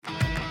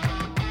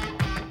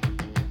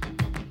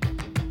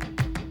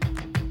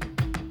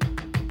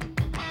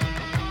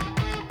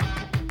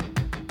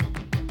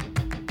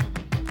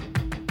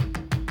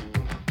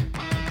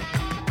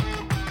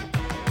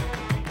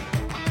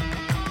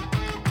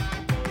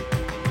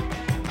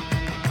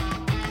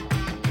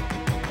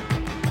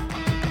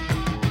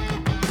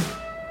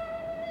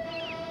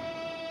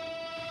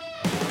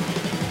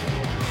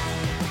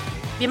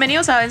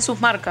Bienvenidos a En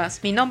sus marcas.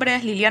 Mi nombre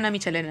es Liliana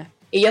Michelena.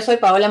 Y yo soy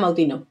Paola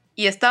Mautino.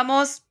 Y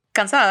estamos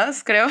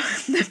cansadas, creo,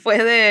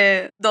 después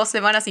de 2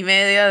 semanas y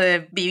media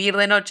de vivir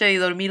de noche y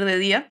dormir de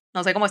día.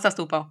 No sé cómo estás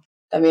tú, Pau.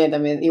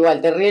 También.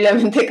 Igual,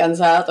 terriblemente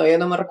cansada, todavía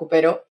no me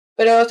recupero.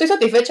 Pero estoy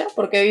satisfecha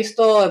porque he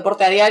visto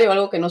deporte a diario,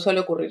 algo que no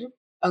suele ocurrir.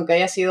 Aunque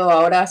haya sido a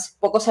horas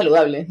poco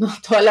saludables, ¿no?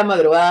 Toda la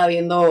madrugada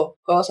viendo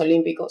Juegos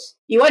Olímpicos.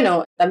 Y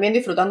bueno, también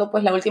disfrutando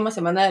pues la última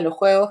semana de los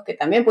Juegos, que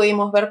también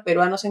pudimos ver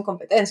peruanos en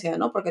competencia,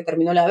 ¿no? Porque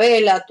terminó la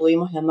vela,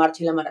 tuvimos la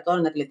marcha y la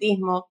maratón en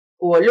atletismo,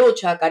 hubo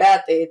lucha,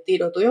 karate,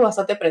 tiro, tuvimos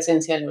bastante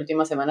presencia en la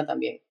última semana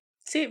también.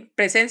 Sí,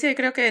 presencia y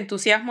creo que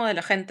entusiasmo de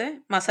la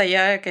gente, más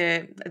allá de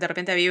que de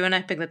repente había una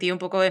expectativa un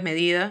poco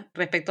desmedida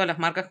respecto a las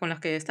marcas con las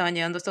que estaban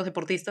llegando estos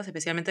deportistas,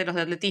 especialmente los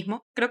de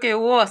atletismo. Creo que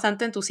hubo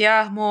bastante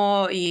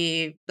entusiasmo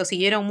y lo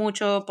siguieron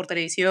mucho por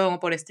televisión o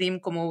por stream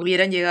como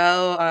hubieran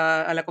llegado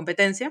a la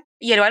competencia.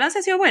 Y el balance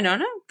ha sido bueno,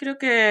 ¿no? Creo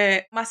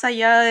que más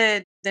allá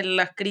de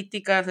las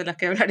críticas de las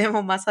que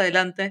hablaremos más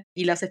adelante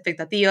y las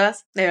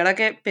expectativas. De verdad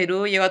que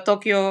Perú llegó a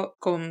Tokio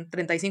con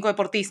 35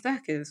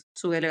 deportistas, que es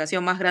su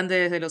delegación más grande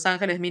desde Los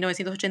Ángeles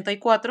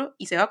 1984,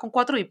 y se va con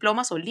 4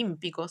 diplomas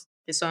olímpicos,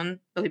 que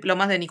son los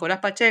diplomas de Nicolás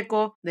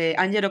Pacheco, de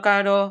Ángelo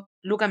Caro,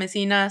 Luca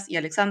Mesinas y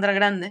Alexandra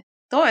Grande.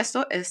 Todo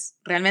esto es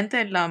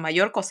realmente la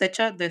mayor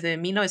cosecha desde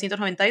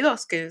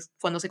 1992, que es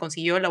cuando se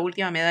consiguió la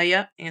última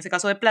medalla, en ese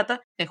caso de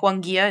plata, de Juan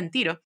Guía en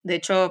tiro. De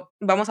hecho,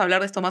 vamos a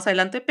hablar de esto más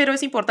adelante, pero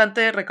es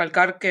importante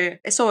recalcar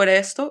que es sobre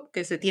esto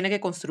que se tiene que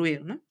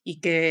construir, ¿no?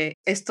 Y que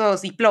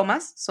estos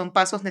diplomas son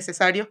pasos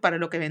necesarios para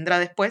lo que vendrá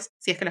después,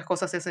 si es que las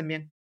cosas se hacen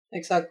bien.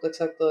 Exacto.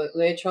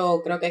 De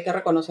hecho, creo que hay que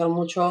reconocer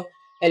mucho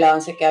el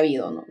avance que ha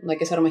habido, ¿no? No hay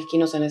que ser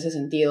mezquinos en ese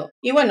sentido.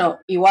 Y bueno,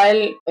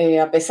 igual,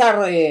 a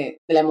pesar de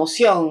la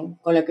emoción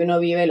con la que uno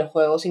vive los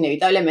juegos,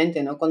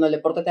 inevitablemente, ¿no? Cuando el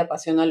deporte te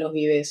apasiona, los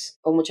vives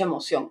con mucha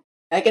emoción.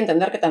 Hay que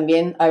entender que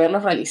también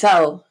haberlos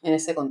realizado en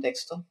este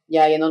contexto,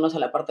 ya yéndonos a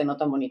la parte no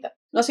tan bonita,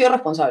 no ha sido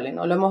responsable,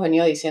 ¿no? Lo hemos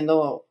venido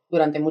diciendo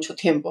durante mucho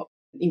tiempo.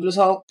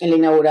 Incluso en la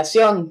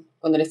inauguración,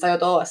 con el estadio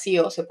todo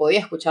vacío, se podía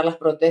escuchar las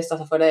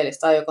protestas afuera del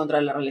estadio contra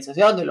la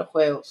realización de los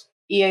juegos.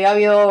 Y ha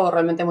habido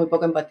realmente muy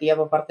poca empatía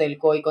por parte del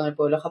COI con el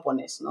pueblo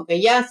japonés, ¿no?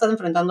 Que ya están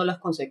enfrentando las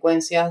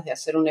consecuencias de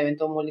hacer un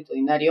evento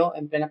multitudinario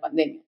en plena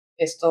pandemia.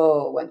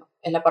 Esto, bueno,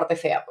 es la parte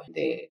fea pues,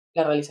 de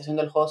la realización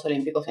de los Juegos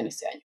Olímpicos en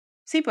este año.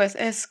 Sí, pues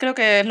creo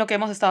que es lo que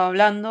hemos estado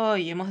hablando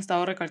y hemos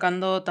estado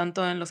recalcando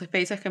tanto en los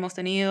spaces que hemos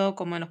tenido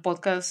como en los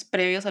podcasts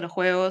previos a los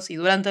juegos y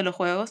durante los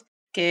juegos,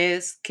 que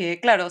es que,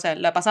 claro, o sea,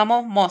 la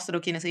pasamos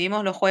monstruo, quienes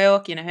seguimos los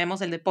juegos, quienes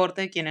vemos el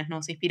deporte, quienes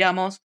nos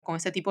inspiramos con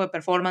este tipo de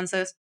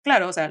performances,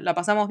 claro, o sea, la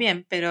pasamos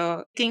bien,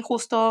 pero qué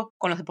injusto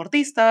con los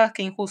deportistas,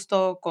 qué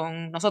injusto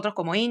con nosotros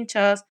como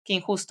hinchas, qué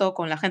injusto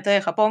con la gente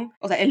de Japón,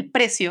 o sea, el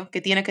precio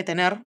que tiene que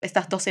tener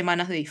estas 2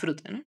 semanas de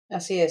disfrute, ¿no?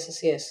 Así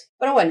es.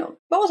 Pero bueno,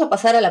 vamos a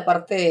pasar a la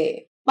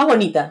parte más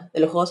bonita de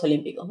los Juegos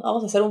Olímpicos.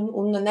 Vamos a hacer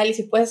un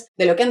análisis, pues,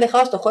 de lo que han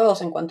dejado estos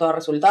Juegos en cuanto a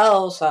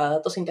resultados, a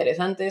datos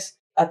interesantes,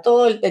 a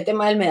todo el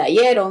tema del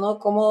medallero, ¿no?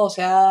 Cómo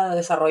se ha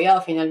desarrollado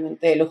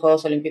finalmente los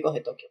Juegos Olímpicos de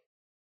Tokio.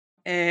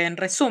 En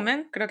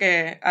resumen, creo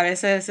que a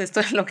veces esto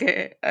es a lo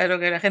que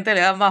la gente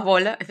le da más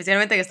bola,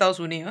 especialmente en Estados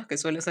Unidos, que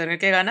suele ser el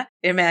que gana.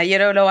 El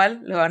medallero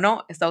global lo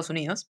ganó Estados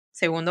Unidos.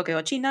 Segundo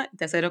quedó China,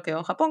 tercero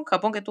quedó Japón.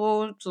 Japón que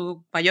tuvo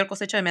su mayor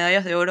cosecha de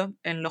medallas de oro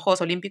en los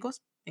Juegos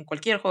Olímpicos, en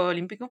cualquier Juego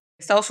Olímpico.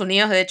 Estados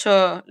Unidos, de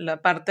hecho,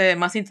 la parte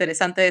más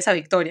interesante de esa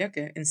victoria,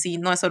 que en sí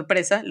no es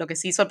sorpresa, lo que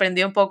sí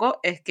sorprendió un poco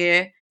es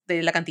que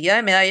de la cantidad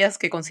de medallas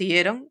que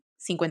consiguieron,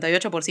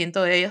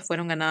 58% de ellas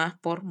fueron ganadas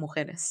por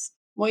mujeres.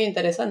 Muy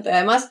interesante.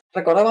 Además,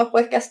 recordemos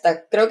pues que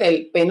hasta creo que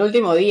el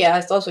penúltimo día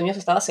Estados Unidos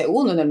estaba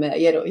segundo en el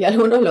medallero y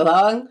algunos lo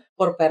daban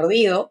por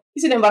perdido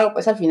y sin embargo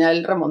pues al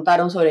final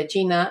remontaron sobre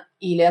China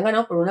y le han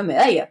ganado por una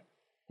medalla.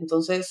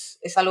 Entonces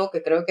es algo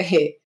que creo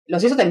que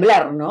los hizo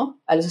temblar,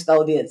 ¿no? A los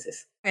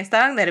estadounidenses.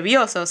 Estaban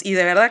nerviosos y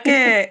de verdad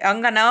que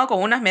han ganado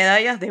con unas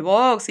medallas de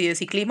box y de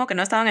ciclismo que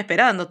no estaban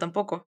esperando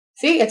tampoco.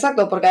 Sí,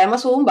 exacto, porque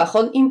además hubo un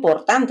bajón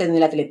importante en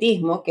el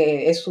atletismo,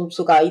 que es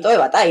su caballito de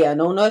batalla,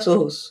 ¿no? Uno de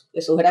sus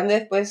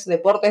grandes pues,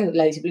 deportes,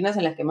 las disciplinas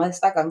en las que más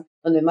destacan,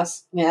 donde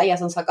más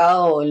medallas han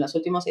sacado en las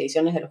últimas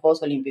ediciones de los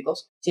Juegos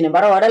Olímpicos. Sin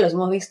embargo, ahora los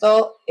hemos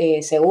visto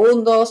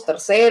segundos,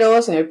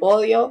 terceros en el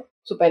podio,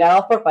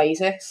 superados por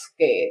países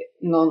que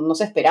no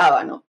se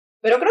esperaba, ¿no?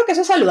 Pero creo que eso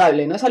es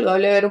saludable, ¿no? Es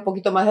saludable ver un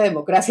poquito más de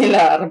democracia en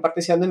la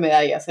repartición de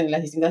medallas en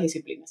las distintas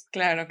disciplinas.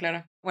 Claro,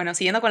 claro. Bueno,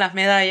 siguiendo con las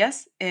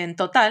medallas, en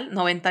total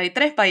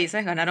 93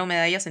 países ganaron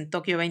medallas en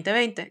Tokio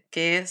 2020,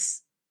 que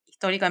es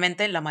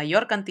históricamente la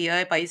mayor cantidad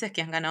de países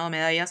que han ganado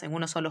medallas en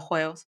unos solos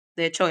juegos.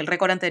 De hecho, el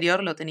récord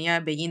anterior lo tenía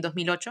Beijing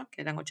 2008,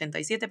 que eran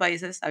 87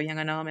 países, habían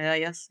ganado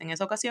medallas en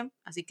esa ocasión.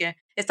 Así que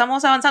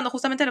estamos avanzando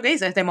justamente en lo que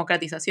dices,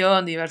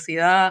 democratización,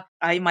 diversidad,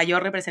 hay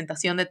mayor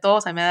representación de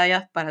todos, hay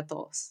medallas para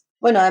todos.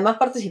 Bueno, además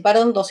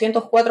participaron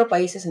 204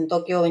 países en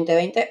Tokio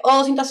 2020 o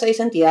 206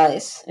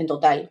 entidades en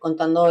total,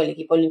 contando el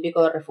equipo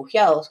olímpico de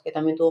refugiados, que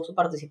también tuvo su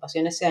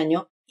participación ese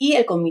año, y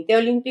el Comité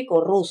Olímpico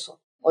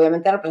Ruso,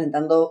 obviamente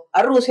representando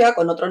a Rusia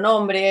con otro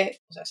nombre,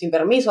 o sea, sin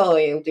permiso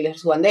de utilizar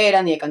su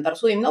bandera ni de cantar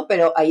su himno,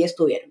 pero ahí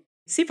estuvieron.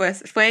 Sí,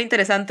 pues fue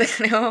interesante,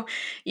 creo,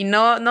 y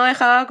no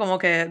dejaba como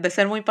que de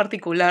ser muy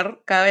particular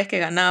cada vez que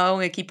ganaba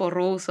un equipo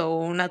ruso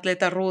o un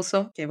atleta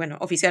ruso, que bueno,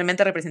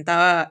 oficialmente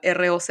representaba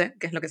ROC,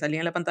 que es lo que salía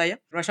en la pantalla,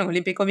 Russian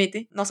Olympic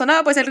Committee. Nos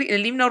sonaba pues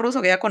el himno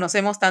ruso que ya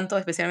conocemos tanto,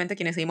 especialmente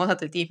quienes seguimos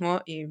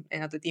atletismo, y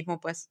en atletismo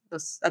pues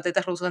los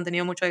atletas rusos han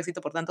tenido mucho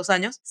éxito por tantos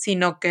años,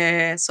 sino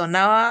que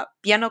sonaba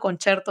Piano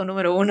Concerto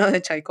número 1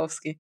 de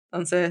Tchaikovsky.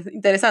 Entonces,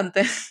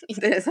 interesante,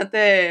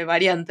 interesante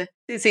variante.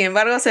 Sí, sin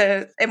embargo,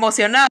 se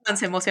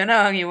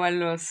emocionaban igual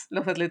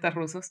los atletas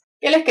rusos.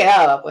 ¿Qué les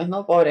quedaba? Pues,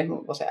 ¿no? Pobres,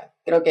 ¿no? O sea,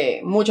 creo que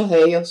muchos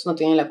de ellos no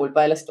tienen la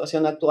culpa de la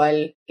situación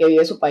actual que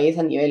vive su país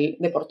a nivel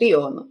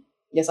deportivo, ¿no?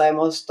 Ya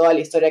sabemos toda la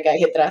historia que hay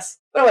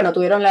detrás. Pero bueno,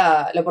 tuvieron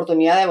la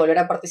oportunidad de volver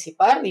a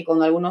participar y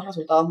con algunos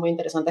resultados muy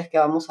interesantes que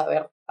vamos a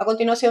ver a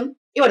continuación.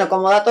 Y bueno,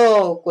 como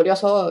dato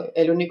curioso,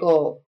 el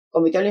único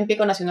Comité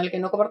Olímpico Nacional que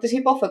no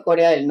participó fue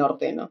Corea del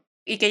Norte, ¿no?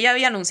 Y que ya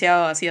había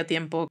anunciado hacía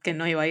tiempo que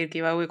no iba a ir, que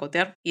iba a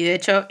boicotear. Y de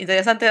hecho,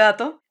 interesante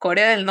dato,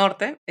 Corea del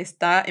Norte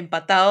está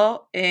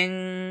empatado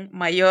en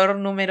mayor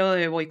número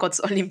de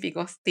boicots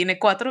olímpicos. Tiene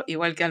 4,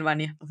 igual que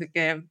Albania. Así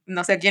que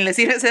no sé a quién le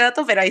sirve ese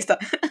dato, pero ahí está.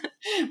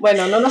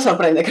 Bueno, no nos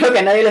sorprende, creo que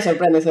a nadie le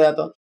sorprende ese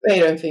dato.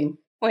 Pero en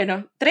fin.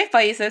 Bueno, 3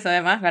 países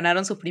además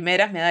ganaron sus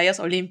primeras medallas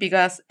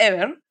olímpicas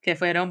ever, que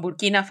fueron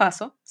Burkina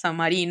Faso, San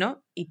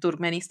Marino y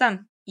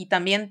Turkmenistán. Y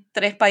también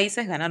 3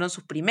 países ganaron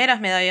sus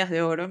primeras medallas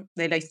de oro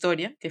de la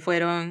historia, que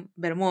fueron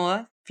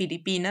Bermudas,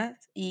 Filipinas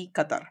y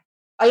Qatar.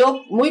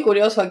 Algo muy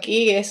curioso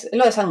aquí es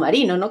lo de San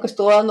Marino, ¿no? Que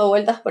estuvo dando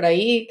vueltas por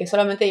ahí, que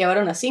solamente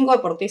llevaron a 5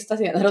 deportistas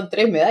y ganaron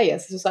 3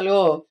 medallas. Eso es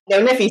algo de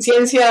una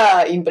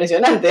eficiencia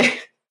impresionante.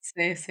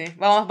 Sí, sí.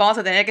 Vamos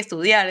a tener que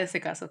estudiar ese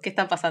caso. ¿Qué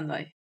está pasando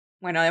ahí?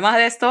 Bueno, además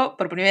de esto,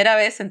 por primera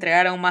vez se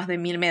entregaron más de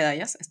 1000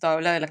 medallas. Esto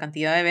habla de la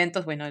cantidad de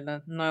eventos, bueno, de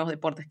los nuevos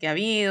deportes que ha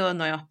habido,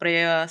 nuevas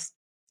pruebas.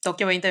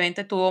 Tokio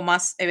 2020 tuvo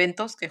más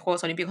eventos que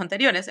Juegos Olímpicos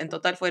anteriores. En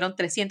total fueron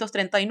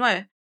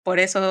 339. Por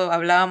eso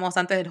hablábamos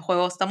antes de los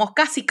Juegos, estamos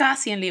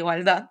casi en la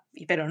igualdad,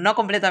 pero no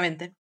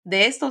completamente.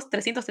 De estos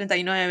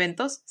 339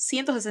 eventos,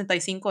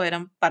 165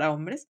 eran para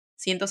hombres,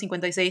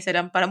 156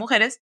 eran para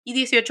mujeres y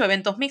 18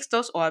 eventos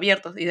mixtos o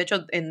abiertos. Y de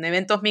hecho, en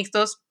eventos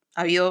mixtos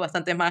ha habido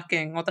bastante más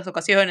que en otras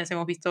ocasiones.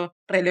 Hemos visto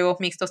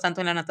relevos mixtos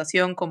tanto en la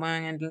natación como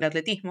en el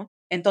atletismo.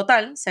 En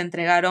total se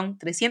entregaron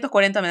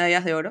 340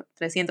 medallas de oro,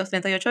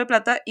 338 de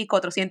plata y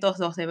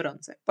 402 de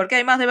bronce. ¿Por qué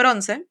hay más de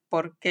bronce?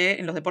 Porque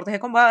en los deportes de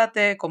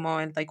combate, como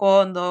el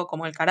taekwondo,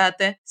 como el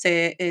karate,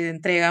 se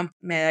entregan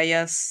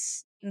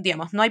medallas,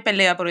 digamos, no hay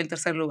pelea por el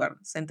tercer lugar.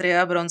 Se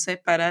entrega bronce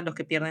para los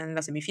que pierden en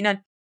la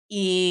semifinal.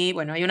 Y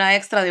bueno, hay una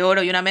extra de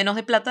oro y una menos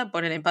de plata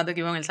por el empate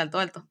que hubo en el salto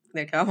alto,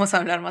 del que vamos a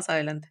hablar más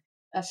adelante.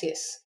 Así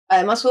es.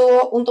 Además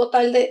hubo un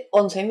total de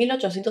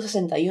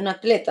 11.861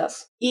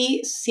 atletas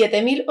y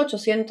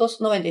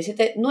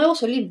 7.897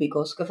 nuevos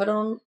olímpicos, que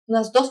fueron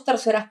unas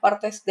 2/3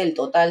 partes del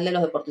total de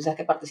los deportistas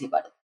que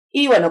participaron.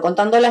 Y bueno,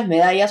 contando las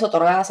medallas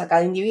otorgadas a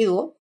cada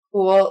individuo,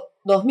 hubo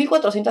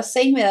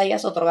 2.406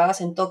 medallas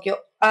otorgadas en Tokio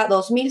a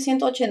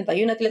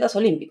 2.181 atletas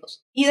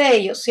olímpicos, y de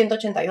ellos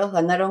 182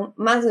 ganaron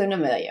más de una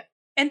medalla.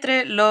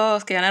 Entre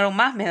los que ganaron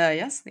más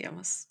medallas,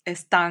 digamos,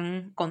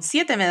 están con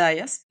 7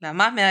 medallas. La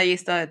más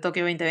medallista de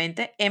Tokio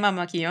 2020, Emma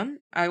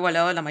McKeon, ha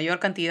igualado la mayor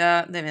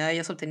cantidad de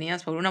medallas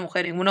obtenidas por una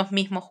mujer en unos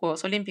mismos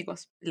Juegos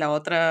Olímpicos. La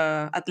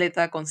otra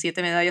atleta con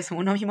 7 medallas en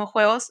unos mismos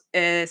Juegos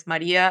es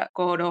María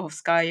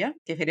Korovskaya,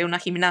 que sería una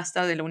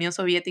gimnasta de la Unión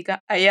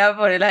Soviética allá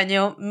por el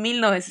año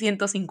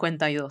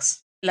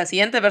 1952. La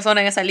siguiente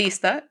persona en esa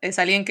lista es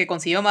alguien que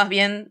consiguió más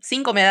bien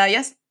 5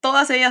 medallas,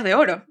 todas ellas de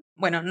oro.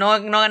 Bueno, no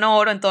ganó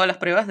oro en todas las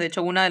pruebas. De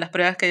hecho, una de las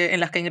pruebas en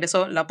las que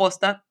ingresó la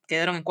posta,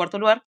 quedaron en cuarto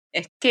lugar,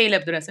 es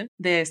Caleb Dressel,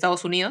 de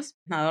Estados Unidos,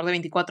 nadador de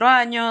 24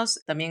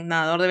 años, también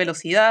nadador de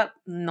velocidad,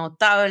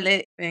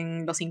 notable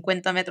en los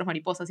 50 metros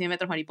mariposa, 100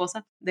 metros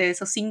mariposa. De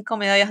esos 5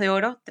 medallas de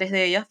oro, 3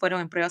 de ellas fueron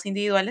en pruebas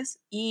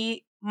individuales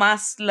y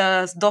más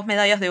las 2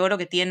 medallas de oro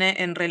que tiene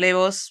en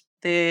relevos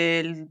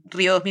del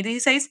Río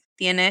 2016,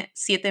 tiene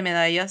 7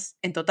 medallas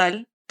en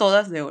total,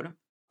 todas de oro.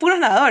 Puros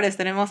nadadores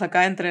tenemos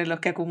acá entre los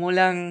que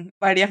acumulan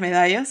varias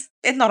medallas.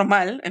 Es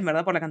normal, en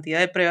verdad, por la cantidad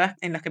de pruebas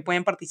en las que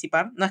pueden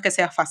participar. No es que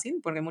sea fácil,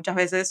 porque muchas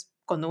veces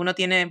cuando uno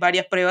tiene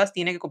varias pruebas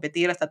tiene que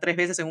competir hasta 3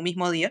 veces en un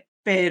mismo día.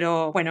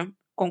 Pero bueno,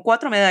 con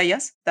 4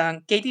 medallas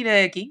están Katie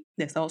Ledecky,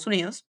 de Estados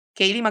Unidos,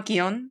 Kaylee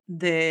McKeown,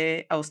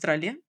 de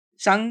Australia,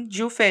 Zhang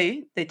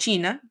Yufei, de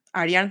China,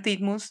 Ariane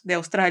Titmus, de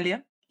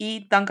Australia,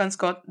 y Duncan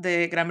Scott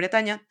de Gran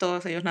Bretaña,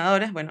 todos ellos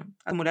nadadores, bueno,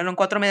 acumularon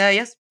 4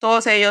 medallas,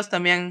 todos ellos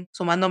también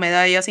sumando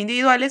medallas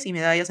individuales y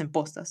medallas en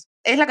postas.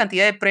 Es la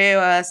cantidad de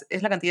pruebas,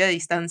 es la cantidad de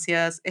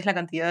distancias, es la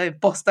cantidad de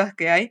postas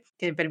que hay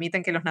que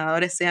permiten que los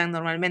nadadores sean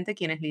normalmente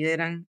quienes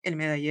lideran el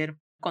medallero.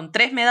 Con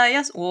 3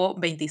 medallas hubo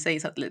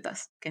 26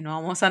 atletas, que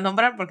no vamos a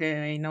nombrar porque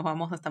ahí nos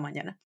vamos hasta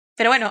mañana.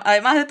 Pero bueno,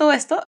 además de todo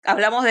esto,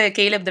 hablamos de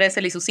Caleb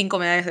Dressel y sus 5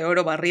 medallas de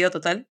oro barrido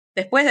total.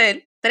 Después de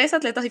él, 3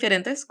 atletas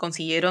diferentes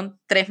consiguieron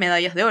 3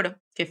 medallas de oro,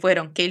 que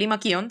fueron Kaylee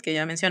McKeown, que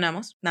ya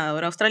mencionamos,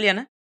 nadadora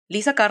australiana,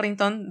 Lisa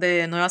Carrington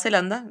de Nueva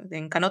Zelanda,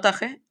 en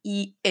canotaje,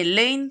 y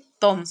Elaine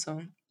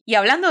Thompson. Y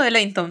hablando de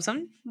Lane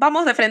Thompson,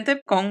 vamos de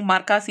frente con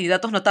marcas y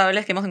datos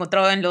notables que hemos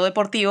encontrado en lo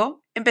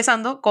deportivo,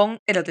 empezando con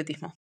el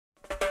atletismo.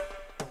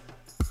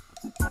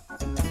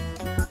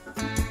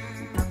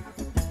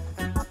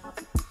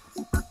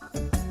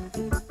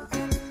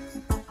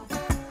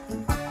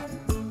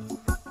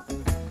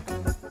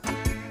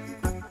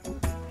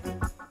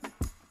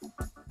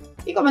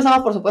 Y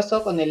comenzamos, por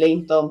supuesto, con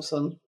Elaine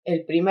Thompson,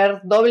 el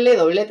primer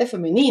doblete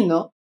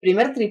femenino,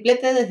 primer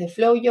triplete desde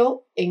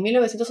FloJo en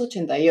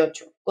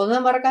 1988, con una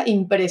marca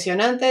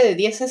impresionante de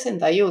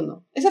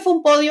 10.61. Ese fue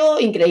un podio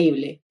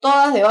increíble,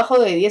 todas debajo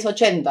de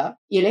 10.80,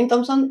 y Elaine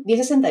Thompson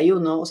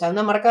 10.61, o sea,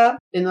 una marca,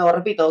 de nuevo,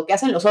 repito, que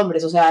hacen los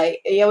hombres, o sea,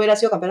 ella hubiera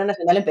sido campeona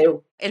nacional en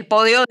Perú. El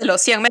podio de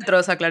los 100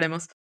 metros,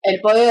 aclaremos.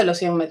 El podio de los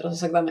 100 metros,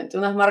 exactamente,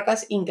 unas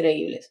marcas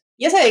increíbles.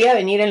 Ya se veía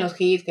venir en los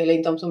hits que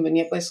Elaine Thompson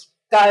venía pues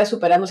cada vez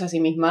superándose a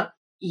sí misma,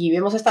 y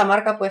vemos esta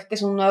marca pues que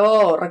es un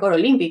nuevo récord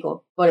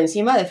olímpico, por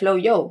encima de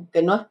FloJo,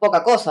 que no es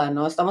poca cosa,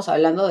 ¿no? Estamos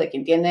hablando de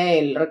quien tiene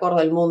el récord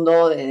del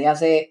mundo desde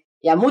hace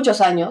ya muchos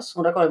años,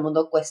 un récord del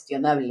mundo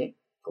cuestionable,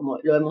 como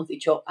lo hemos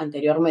dicho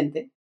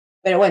anteriormente.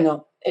 Pero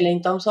bueno,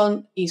 Elaine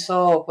Thompson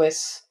hizo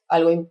pues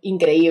algo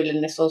increíble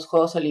en estos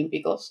Juegos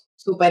Olímpicos,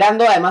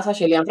 superando además a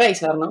Gillian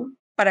Fraser, ¿no?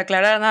 Para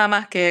aclarar nada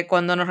más que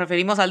cuando nos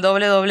referimos al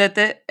doble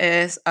doblete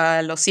es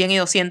a los 100 y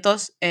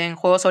 200 en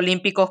Juegos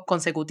Olímpicos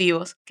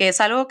consecutivos, que es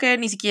algo que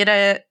ni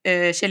siquiera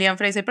Gillian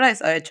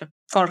Fraser-Pryce ha hecho.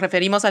 Cuando nos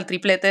referimos al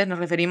triplete, nos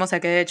referimos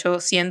a que ha hecho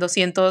 100,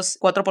 200,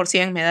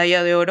 4%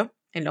 medalla de oro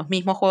en los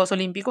mismos Juegos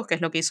Olímpicos, que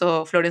es lo que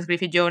hizo Florence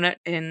Griffith-Joyner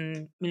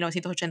en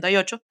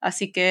 1988.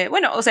 Así que,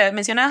 bueno, o sea,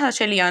 mencionabas a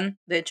Shelly Ann,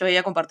 de hecho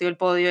ella compartió el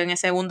podio en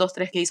ese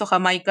 1-2-3 que hizo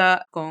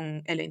Jamaica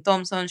con Elaine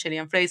Thompson, Shelly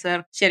Ann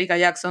Fraser, Shericka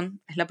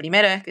Jackson. Es la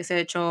primera vez que se ha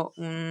hecho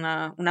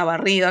una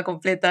barrida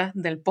completa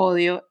del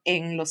podio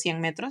en los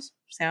 100 metros,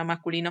 sea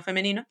masculino o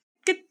femenino.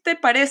 ¿Qué te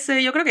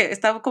parece? Yo creo que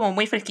está como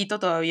muy fresquito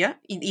todavía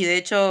y de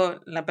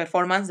hecho la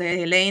performance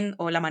de Elaine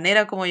o la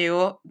manera como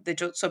llegó, de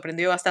hecho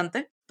sorprendió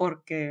bastante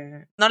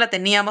porque no la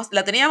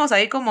teníamos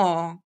ahí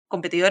como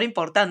competidora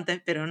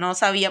importante, pero no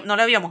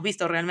la habíamos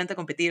visto realmente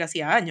competir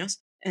hacía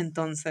años.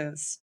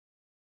 Entonces,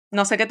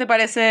 no sé qué te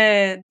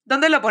parece,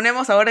 ¿dónde la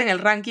ponemos ahora en el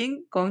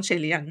ranking con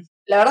Shelly Ann?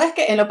 La verdad es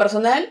que en lo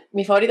personal,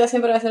 mi favorita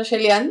siempre va a ser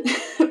Shelly Ann,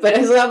 pero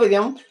es una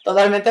opinión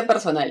totalmente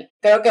personal.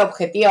 Creo que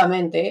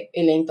objetivamente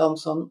Elaine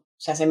Thompson,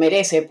 o sea, se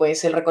merece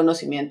pues el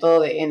reconocimiento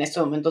de en este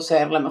momento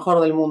ser la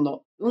mejor del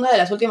mundo. Una de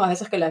las últimas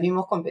veces que las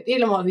vimos competir,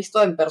 lo hemos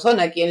visto en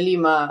persona aquí en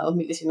Lima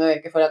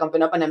 2019, que fue la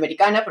campeona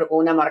panamericana, pero con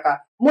una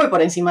marca muy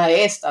por encima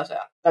de esta, o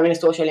sea, también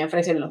estuvo Shelly Ann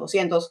Fraser en los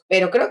 200,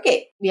 pero creo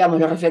que, digamos,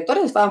 los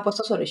reflectores estaban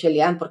puestos sobre Shelly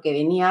Ann porque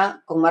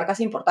venía con marcas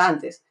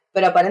importantes,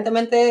 pero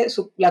aparentemente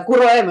la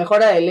curva de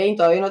mejora de Elaine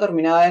todavía no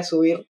terminaba de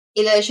subir,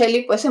 y la de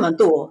Shelly pues se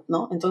mantuvo,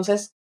 ¿no?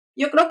 Entonces,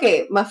 yo creo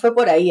que más fue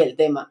por ahí el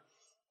tema.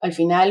 Al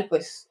final,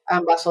 pues,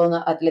 ambas son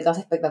atletas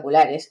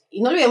espectaculares.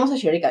 Y no olvidemos a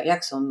Shericka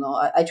Jackson, ¿no?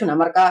 Ha hecho una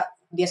marca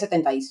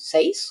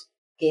 10.76,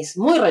 que es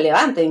muy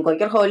relevante. En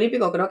cualquier juego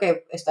olímpico creo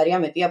que estaría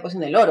metida, pues,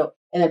 en el oro.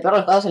 En el peor de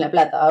los casos, en la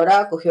plata.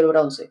 Ahora cogió el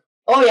bronce.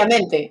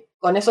 Obviamente,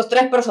 con esos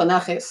tres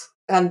personajes,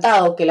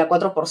 cantado que la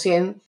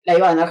 4% la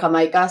iba a ganar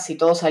Jamaica si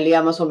todo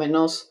salía más o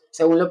menos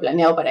según lo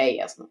planeado para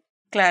ellas, ¿no?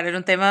 Claro, era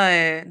un tema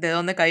de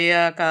dónde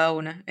caía cada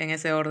una en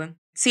ese orden.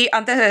 Sí,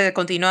 antes de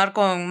continuar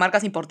con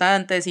marcas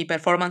importantes y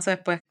performances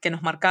pues, que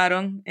nos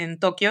marcaron en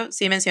Tokio,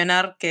 sí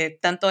mencionar que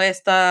tanto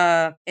este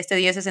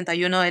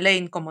 10.61 de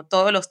Lane como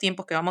todos los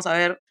tiempos que vamos a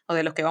ver o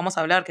de los que vamos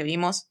a hablar que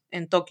vimos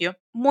en Tokio,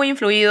 muy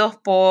influidos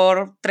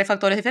por tres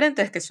factores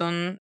diferentes, que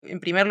son, en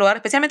primer lugar,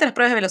 especialmente las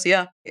pruebas de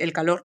velocidad, el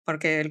calor,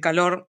 porque el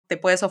calor te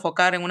puede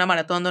sofocar en una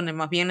maratón donde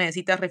más bien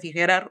necesitas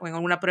refrigerar o en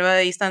alguna prueba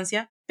de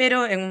distancia,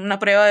 pero en una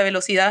prueba de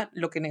velocidad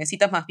lo que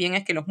necesitas más bien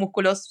es que los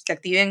músculos se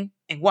activen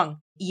en one.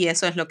 Y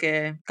eso es lo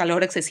que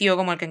calor excesivo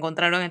como el que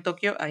encontraron en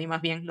Tokio, ahí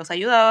más bien los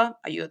ayudó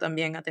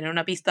también a tener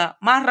una pista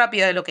más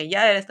rápida de lo que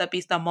ya era esta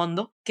pista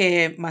Mondo,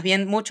 que más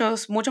bien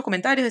muchos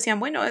comentarios decían,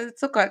 bueno,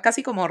 esto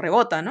casi como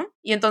rebota, ¿no?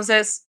 Y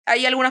entonces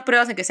hay algunas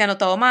pruebas en que se ha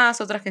notado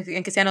más, otras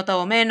en que se ha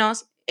notado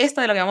menos.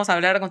 Esta de la que vamos a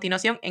hablar a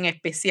continuación en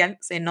especial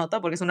se nota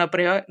porque es una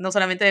prueba no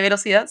solamente de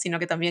velocidad, sino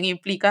que también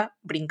implica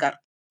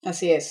brincar.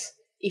 Así es.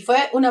 Y fue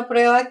una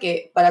prueba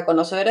que para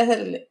conocedores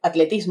del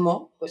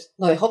atletismo, pues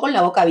nos dejó con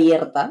la boca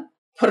abierta,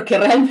 porque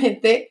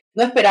realmente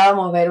no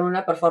esperábamos ver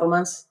una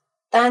performance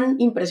tan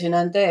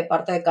impresionante de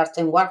parte de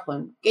Karsten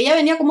Warholm, que ya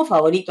venía como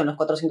favorito en los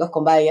 400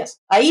 con vallas.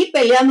 Ahí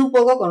peleando un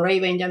poco con Ray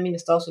Benjamin de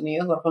Estados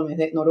Unidos, Warholm es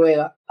de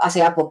Noruega.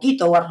 Hace a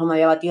poquito Warholm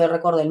había batido el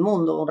récord del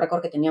mundo, un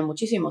récord que tenía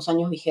muchísimos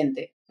años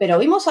vigente. Pero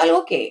vimos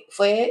algo que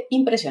fue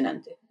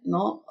impresionante,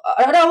 ¿no?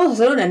 Ahora vamos a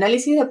hacer un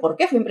análisis de por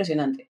qué fue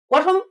impresionante.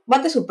 Warholm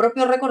bate su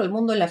propio récord del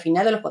mundo en la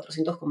final de los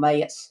 400 con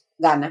vallas.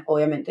 Gana,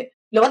 obviamente.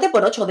 Lo bate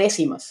por 8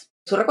 décimas.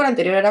 Su récord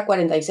anterior era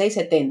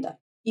 46.70.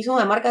 Hizo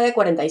una marca de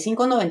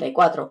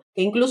 45.94,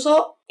 que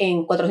incluso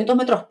en 400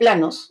 metros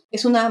planos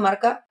es una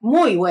marca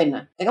muy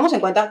buena. Tengamos en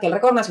cuenta que el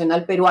récord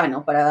nacional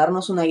peruano, para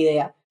darnos una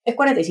idea, es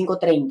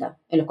 45.30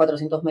 en los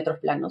 400 metros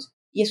planos.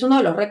 Y es uno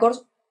de los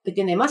récords que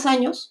tiene más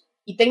años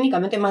y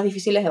técnicamente más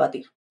difíciles de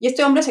batir. Y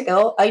este hombre se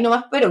quedó ahí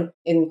nomás, pero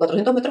en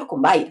 400 metros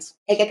con vallas.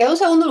 El que quedó en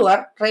segundo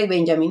lugar, Ray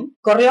Benjamin,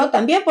 corrió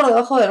también por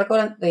debajo del récord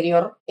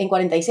anterior en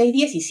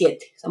 46:17,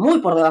 o sea, muy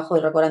por debajo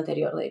del récord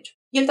anterior, de hecho.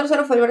 Y el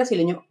tercero fue el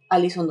brasileño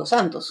Alisson dos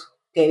Santos,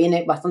 que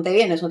viene bastante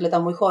bien, es un atleta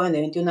muy joven de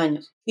 21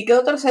 años, y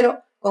quedó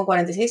tercero con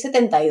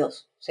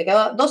 46:72. Se quedó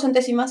a 2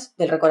 centésimas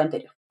del récord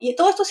anterior. Y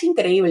todo esto es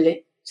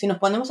increíble si nos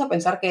ponemos a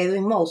pensar que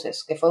Edwin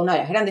Moses, que fue una de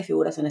las grandes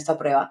figuras en esta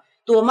prueba,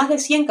 tuvo más de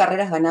 100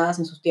 carreras ganadas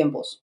en sus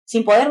tiempos,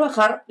 sin poder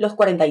bajar los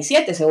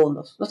 47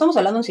 segundos. No estamos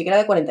hablando ni siquiera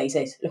de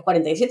 46, los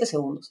 47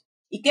 segundos.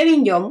 Y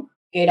Kevin Young,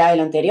 que era el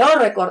anterior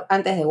récord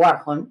antes de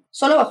Warhol,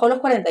 solo bajó los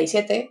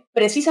 47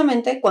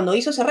 precisamente cuando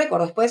hizo ese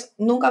récord. Después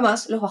nunca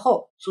más los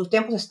bajó. Sus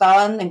tiempos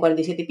estaban en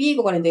 47 y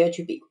pico,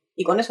 48 y pico.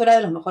 Y con eso era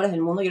de los mejores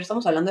del mundo y ahora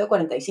estamos hablando de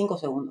 45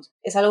 segundos.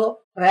 Es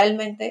algo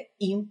realmente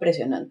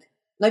impresionante.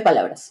 No hay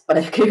palabras para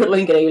describir lo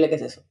increíble que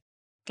es eso.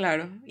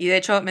 Claro, y de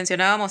hecho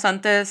mencionábamos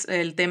antes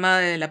el tema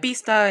de la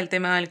pista, el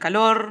tema del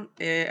calor,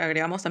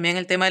 agregamos también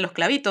el tema de los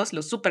clavitos,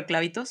 los super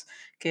clavitos,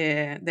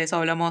 que de eso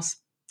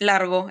hablamos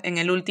largo en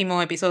el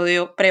último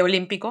episodio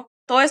preolímpico.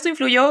 Todo esto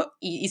influyó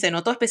y se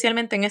notó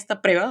especialmente en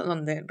esta prueba,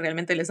 donde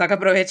realmente le saca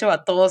provecho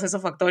a todos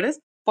esos factores,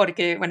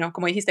 porque, bueno,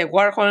 como dijiste,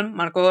 Warhol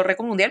marcó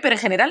récord mundial, pero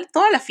en general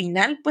toda la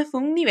final pues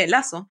fue un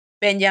nivelazo.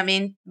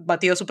 Benjamin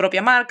batió su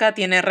propia marca,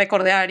 tiene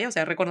récord de área, o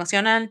sea, récord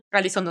nacional.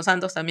 Alisson dos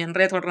Santos también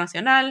récord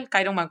nacional.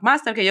 Kyron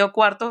McMaster, que llegó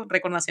cuarto,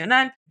 récord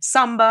nacional.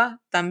 Samba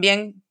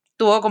también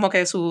tuvo como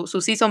que su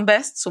season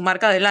best, su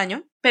marca del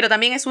año. Pero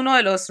también es uno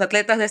de los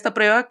atletas de esta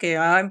prueba que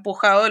ha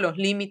empujado los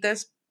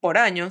límites por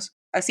años.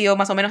 Ha sido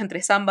más o menos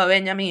entre Samba,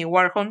 Benjamin y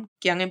Warhol,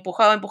 que han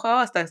empujado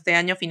hasta este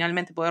año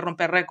finalmente poder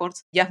romper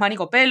récords. Yasmani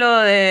Copelo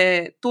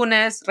de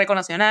Túnez, récord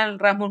nacional.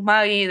 Rasmus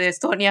Maggi de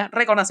Estonia,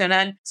 récord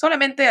nacional.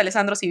 Solamente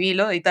Alessandro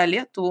Civilo de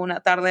Italia tuvo una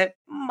tarde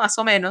más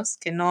o menos,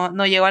 que no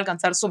llegó a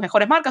alcanzar sus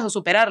mejores marcas o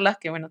superarlas,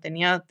 que bueno,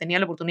 tenía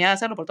la oportunidad de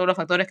hacerlo por todos los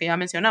factores que ya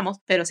mencionamos.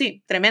 Pero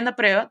sí, tremenda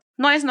prueba.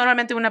 No es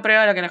normalmente una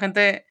prueba a la que la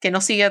gente que no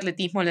sigue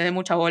atletismo le dé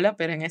mucha bola,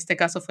 pero en este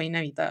caso fue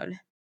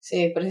inevitable.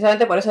 Sí,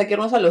 precisamente por eso hay que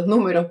irnos a los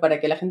números para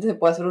que la gente se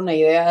pueda hacer una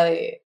idea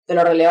de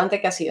lo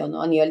relevante que ha sido,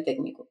 ¿no? A nivel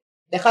técnico.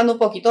 Dejando un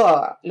poquito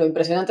a lo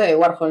impresionante de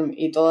Warhol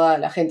y toda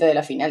la gente de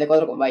la final de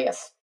 4 con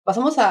vallas.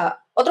 Pasamos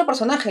a otro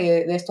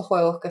personaje de estos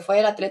juegos, que fue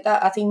el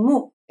atleta Athing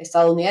Mu,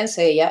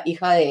 estadounidense, ella,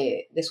 hija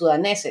de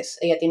sudaneses.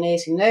 Ella tiene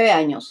 19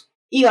 años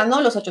y ganó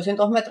los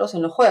 800 metros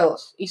en los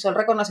juegos. Hizo el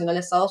récord nacional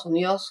de Estados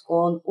Unidos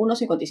con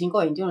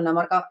 1:55.21, una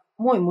marca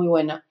muy, muy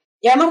buena.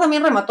 Y además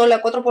también remató la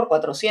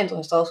 4x400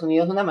 de Estados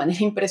Unidos de una manera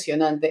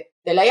impresionante.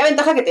 De la ya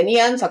ventaja que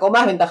tenían, sacó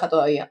más ventaja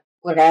todavía.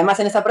 Porque además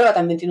en esta prueba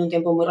también tiene un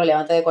tiempo muy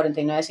relevante de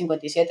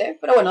 49:57.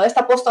 Pero bueno, de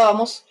esta posta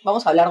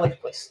vamos a hablar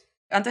después.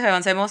 Antes de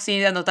avancemos, sí,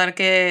 de anotar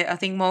que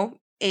Athing Mu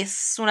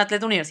es una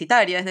atleta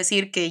universitaria, es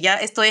decir, que ya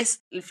esto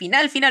es el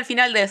final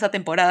de esa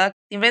temporada.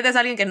 Simplemente es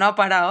alguien que no ha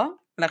parado.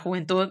 La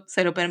juventud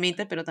se lo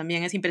permite, pero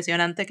también es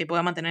impresionante que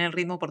pueda mantener el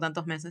ritmo por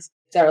tantos meses.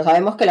 Claro,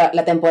 sabemos que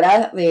la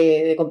temporada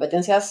de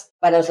competencias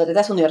para los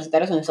atletas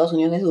universitarios en Estados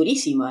Unidos es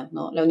durísima,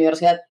 ¿no? La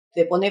universidad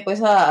te pone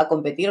pues a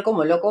competir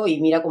como loco y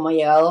mira cómo ha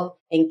llegado,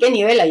 en qué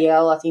nivel ha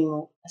llegado Athing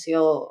Mu. Ha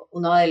sido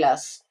una de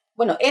las,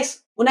 bueno,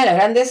 es una de las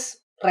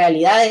grandes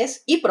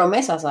realidades y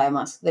promesas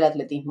además del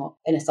atletismo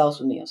en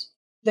Estados Unidos.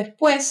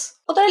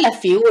 Después, otra de las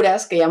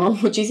figuras que llamó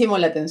muchísimo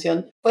la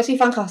atención fue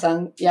Sifan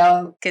Hassan,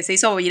 ya Que se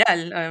hizo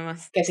viral,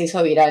 además. que se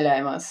hizo viral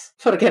además,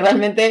 porque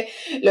realmente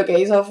lo que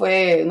hizo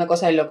fue una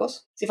cosa de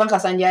locos. Sifan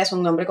Hassan ya es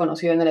un nombre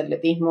conocido en el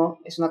atletismo,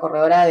 es una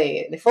corredora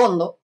de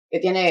fondo que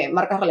tiene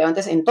marcas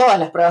relevantes en todas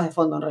las pruebas de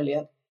fondo en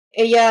realidad.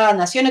 Ella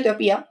nació en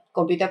Etiopía,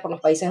 compite por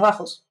los Países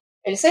Bajos.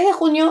 El 6 de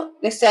junio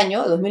de este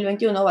año, de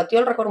 2021, batió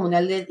el récord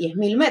mundial de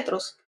 10.000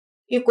 metros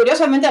y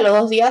curiosamente a los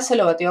 2 días se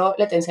lo batió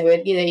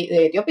Letesenbet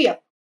de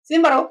Etiopía. Sin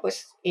embargo,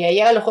 pues ella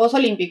llega a los Juegos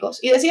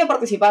Olímpicos y decide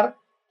participar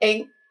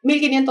en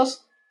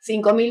 1.500,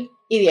 5.000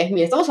 y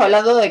 10.000. Estamos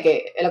hablando de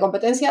que la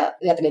competencia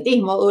de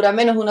atletismo dura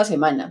menos de una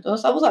semana.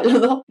 Entonces estamos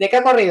hablando de que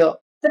ha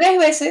corrido 3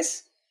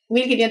 veces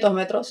 1.500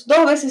 metros,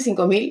 2 veces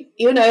 5.000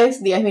 y una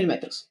vez 10.000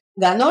 metros.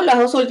 Ganó las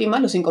dos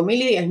últimas, los 5.000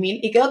 y 10.000,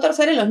 y quedó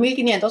tercera en los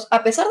 1.500,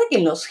 a pesar de que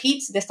en los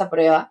hits de esta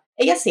prueba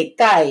ella se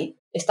cae,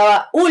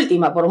 estaba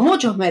última por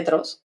muchos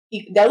metros,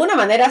 y de alguna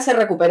manera se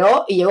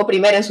recuperó y llegó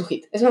primera en su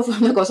hit. Eso fue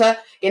una cosa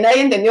que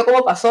nadie entendió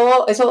cómo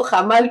pasó, eso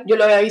jamás yo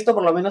lo había visto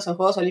por lo menos en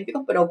Juegos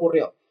Olímpicos, pero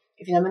ocurrió.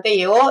 Y finalmente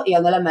llegó y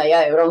ganó la medalla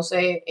de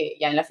bronce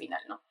ya en la final,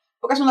 ¿no?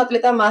 Porque es un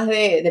atleta más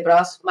de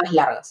pruebas más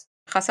largas.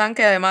 Hassan,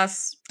 que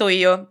además tú y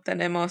yo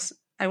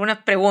tenemos algunas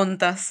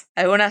preguntas,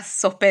 algunas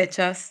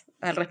sospechas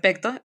al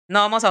respecto. No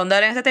vamos a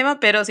ahondar en este tema,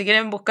 pero si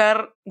quieren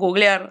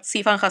googlear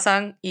Sifan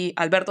Hassan y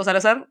Alberto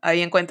Salazar,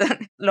 ahí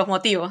encuentran los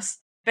motivos.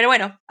 Pero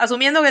bueno,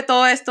 asumiendo que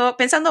todo esto,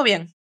 pensando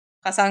bien,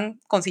 Hassan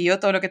consiguió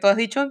todo lo que tú has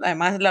dicho,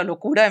 además la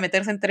locura de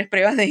meterse en 3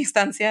 pruebas de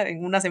distancia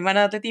en una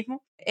semana de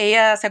atletismo.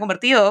 Ella se ha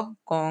convertido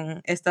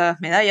con estas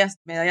medallas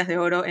de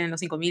oro en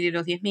los 5.000 y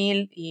los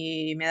 10.000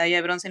 y medalla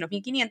de bronce en los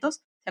 1.500.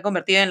 Se ha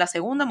convertido en la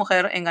segunda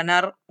mujer en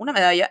ganar una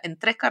medalla en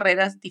 3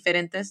 carreras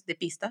diferentes de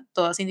pista,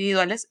 todas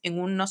individuales, en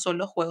unos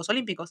solo Juegos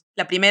Olímpicos.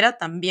 La primera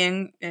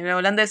también era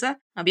holandesa,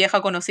 una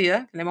vieja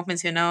conocida, que le hemos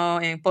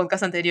mencionado en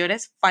podcasts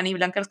anteriores, Fanny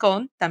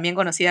Blankers-Koen, también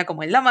conocida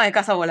como el Lama de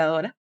Caza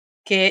Voladora,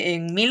 que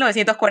en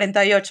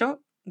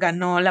 1948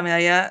 ganó la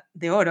medalla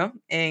de oro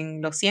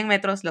en los 100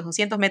 metros, los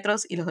 200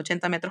 metros y los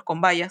 80 metros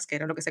con vallas, que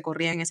era lo que se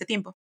corría en ese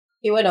tiempo.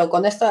 Y bueno,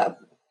 con esta,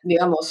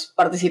 digamos,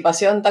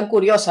 participación tan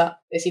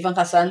curiosa de Sifan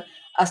Hassan,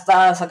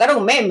 hasta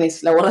sacaron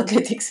memes la World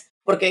Athletics,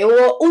 porque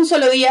hubo un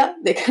solo día,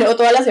 de creo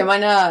toda la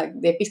semana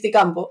de pista y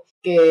campo,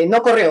 que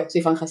no corrió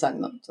Sifan Hassan,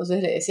 ¿no?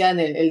 Entonces le decían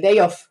el day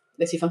off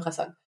de Sifan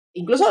Hassan.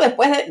 Incluso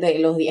después de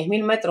los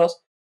 10.000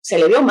 metros, se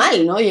le vio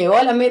mal, ¿no? Llegó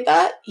a la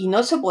meta y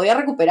no se podía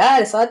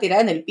recuperar, estaba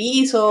tirada en el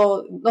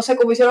piso, no sé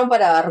cómo hicieron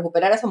para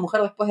recuperar a esa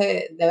mujer después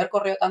de haber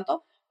corrido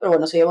tanto, pero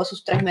bueno, se llevó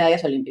sus 3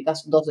 medallas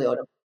olímpicas, 2 de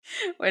oro.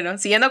 Bueno,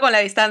 siguiendo con la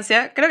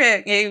distancia, creo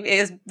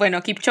que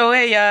bueno,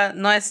 Kipchoge ya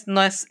no es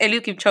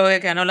Eliud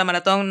Kipchoge que ganó la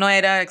maratón, no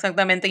era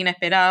exactamente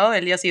inesperado,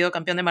 él ya ha sido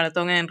campeón de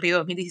maratón en Río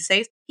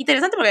 2016.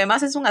 Interesante porque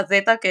además es un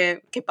atleta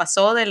que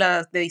pasó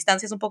de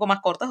distancias un poco más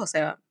cortas, o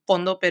sea,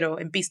 fondo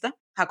pero en pista,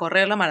 a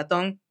correr la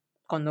maratón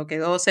cuando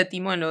quedó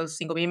séptimo en los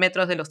 5.000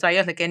 metros de los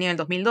trials de Kenia en el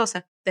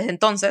 2012. Desde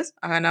entonces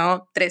ha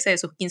ganado 13 de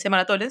sus 15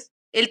 maratones.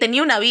 Él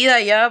tenía una vida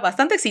ya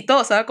bastante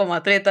exitosa como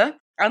atleta,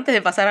 antes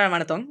de pasar a la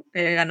maratón.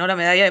 Ganó la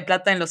medalla de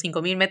plata en los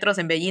 5.000 metros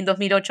en Beijing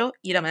 2008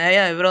 y la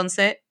medalla de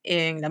bronce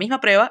en la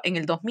misma prueba en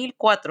el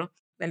 2004.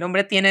 El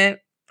hombre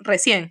tiene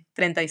recién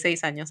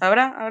 36 años.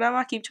 ¿Habrá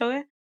más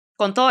Kipchoge?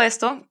 Con todo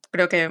esto,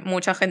 creo que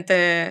mucha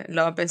gente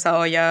lo ha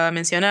pensado ya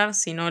mencionar,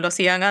 si no lo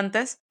hacían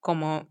antes,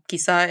 como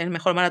quizá el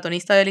mejor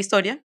maratonista de la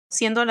historia,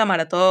 siendo la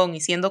maratón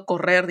y siendo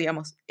correr,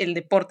 digamos, el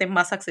deporte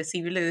más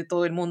accesible de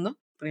todo el mundo,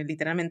 porque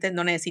literalmente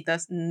no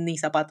necesitas ni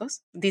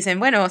zapatos. Dicen,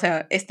 bueno, o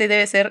sea, este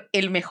debe ser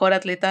el mejor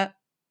atleta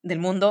del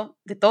mundo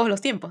de todos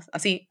los tiempos,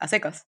 así, a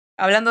secas.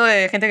 Hablando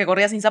de gente que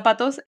corría sin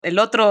zapatos, el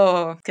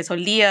otro que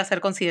solía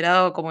ser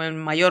considerado como el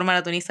mayor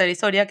maratonista de la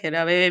historia, que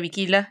era Bebe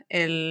Bikila,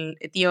 el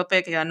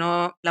etíope que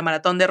ganó la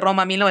maratón de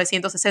Roma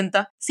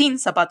 1960 sin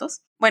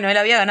zapatos. Bueno, él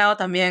había ganado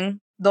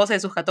también 12 de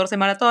sus 14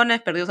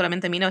 maratones, perdió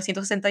solamente en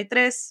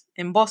 1963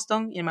 en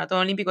Boston y el maratón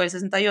olímpico del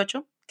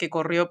 68, que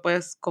corrió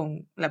pues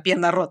con la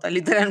pierna rota,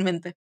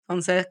 literalmente.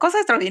 Entonces,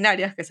 cosas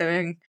extraordinarias que se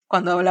ven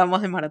cuando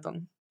hablamos de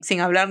maratón,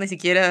 sin hablar ni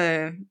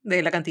siquiera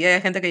de la cantidad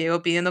de gente que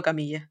llegó pidiendo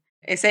camilla.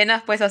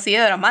 Escenas pues así de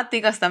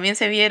dramáticas también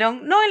se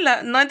vieron,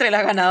 no entre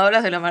las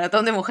ganadoras de la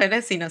maratón de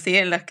mujeres, sino así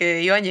en las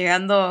que iban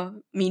llegando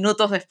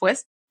minutos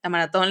después. La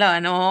maratón la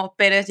ganó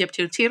Pérez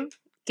Jepchirchir,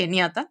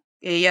 keniata.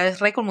 Ella es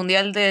récord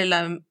mundial de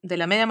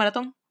la media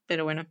maratón,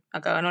 pero bueno,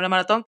 acá ganó la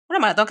maratón. Una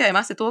maratón que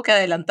además se tuvo que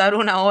adelantar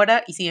 1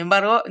 hora y sin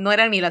embargo no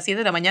eran ni las 7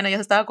 de la mañana, ya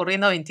se estaba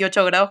corriendo a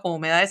 28 grados con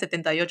humedad de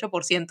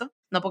 78%.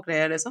 No puedo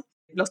creer eso.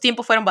 Los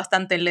tiempos fueron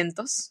bastante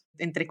lentos,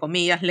 entre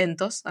comillas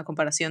lentos, a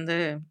comparación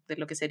de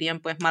lo que serían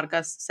pues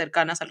marcas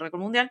cercanas al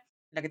récord mundial.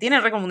 La que tiene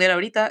el récord mundial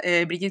ahorita,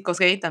 Brigid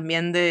Kosgei,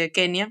 también de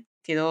Kenia,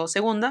 quedó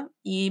segunda.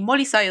 Y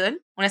Molly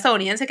Seidel, una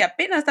estadounidense que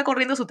apenas está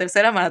corriendo su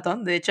tercera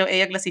maratón. De hecho,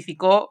 ella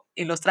clasificó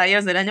en los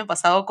trials del año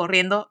pasado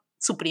corriendo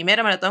su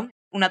primera maratón.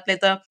 Una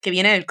atleta que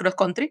viene del cross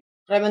country.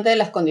 Realmente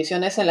las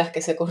condiciones en las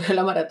que se corrió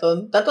la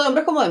maratón, tanto de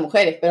hombres como de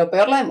mujeres, pero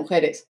peor la de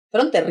mujeres,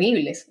 fueron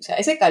terribles. O sea,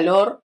 ese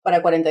calor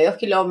para 42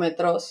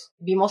 kilómetros,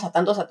 vimos a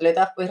tantos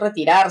atletas pues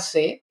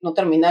retirarse, no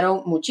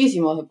terminaron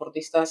muchísimos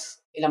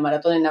deportistas en la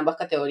maratón en ambas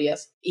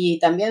categorías. Y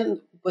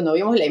también, bueno,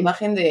 vimos la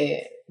imagen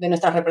de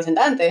nuestras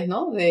representantes,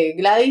 ¿no? De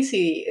Gladys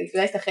y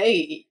Gladys Tegey,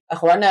 y a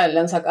Joana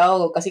la han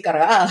sacado casi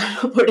cargada,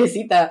 ¿no?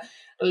 Pobrecita.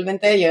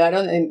 Realmente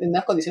llegaron en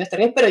unas condiciones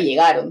terribles, pero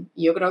llegaron.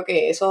 Y yo creo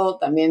que eso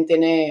también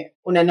tiene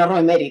un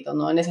enorme mérito,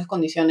 ¿no? En esas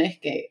condiciones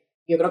que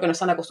yo creo que no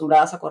están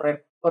acostumbradas a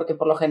correr, porque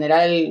por lo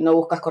general no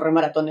buscas correr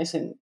maratones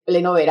en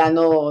pleno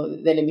verano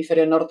del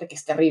hemisferio norte, que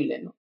es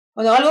terrible, ¿no?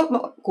 Bueno,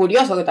 algo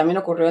curioso que también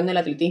ocurrió en el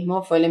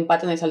atletismo fue el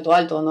empate en el salto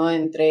alto, ¿no?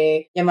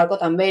 Entre Gianmarco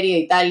Tamberi de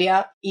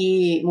Italia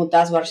y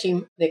Mutaz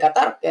Barshim de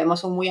Qatar, que además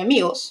son muy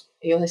amigos.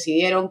 Ellos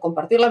decidieron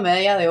compartir la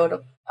medalla de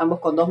oro, ambos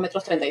con 2,37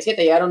 metros,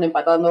 llegaron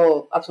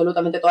empatando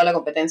absolutamente toda la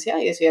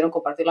competencia y decidieron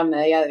compartir la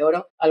medalla de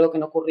oro, algo que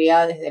no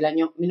ocurría desde el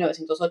año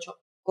 1908,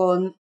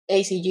 con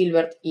A.C.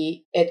 Gilbert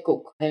y Ed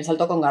Cook en el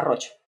salto con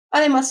garrocho.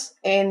 Además,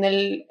 en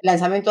el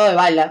lanzamiento de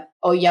bala,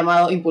 hoy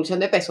llamado impulsión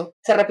de peso,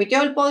 se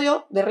repitió el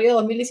podio de Río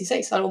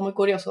 2016, algo muy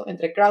curioso,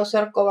 entre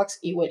Krauser, Kovacs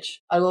y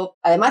Welch. Algo,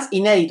 además,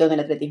 inédito en el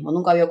atletismo,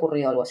 nunca había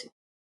ocurrido algo así.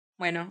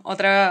 Bueno,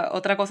 otra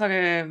cosa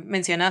que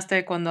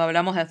mencionaste cuando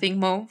hablamos de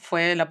Athingmo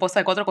fue la posta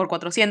de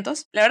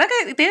 4x400. La verdad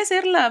que debe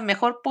ser la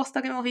mejor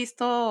posta que hemos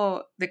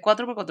visto de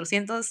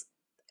 4x400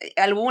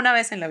 alguna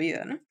vez en la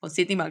vida, ¿no? Con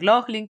Sidney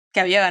McLaughlin, que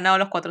había ganado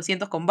los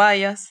 400 con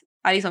vallas,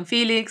 Allyson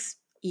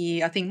Felix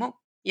y Athingmo.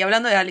 Y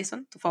hablando de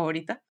Allyson, tu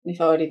favorita. Mi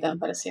favorita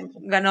para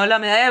siempre. Ganó la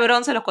medalla de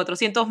bronce en los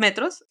 400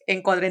 metros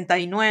en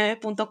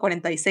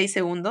 49.46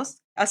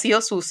 segundos. Ha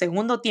sido su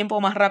segundo tiempo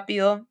más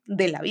rápido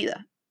de la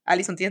vida.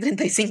 Alison tiene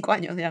 35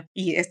 años ya,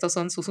 y estos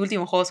son sus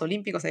últimos Juegos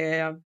Olímpicos.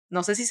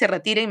 No sé si se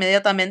retira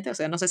inmediatamente, o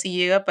sea, no sé si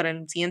llega para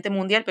el siguiente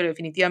mundial, pero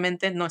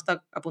definitivamente no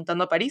está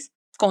apuntando a París.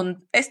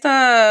 Con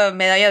esta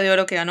medalla de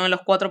oro que ganó en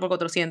los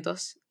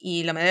 4x400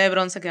 y la medalla de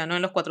bronce que ganó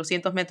en los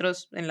 400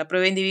 metros en la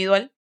prueba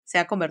individual, se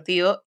ha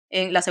convertido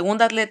en la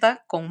segunda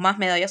atleta con más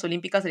medallas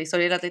olímpicas de la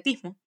historia del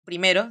atletismo.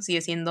 Primero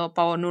sigue siendo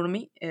Paavo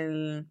Nurmi,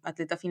 el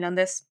atleta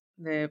finlandés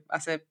de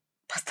hace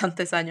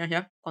bastantes años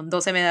ya, con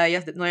 12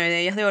 medallas, 9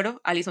 de ellas de oro.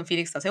 Allyson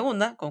Felix está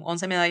segunda, con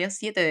 11 medallas,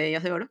 7 de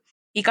ellas de oro.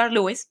 Y Carl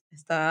Lewis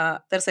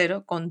está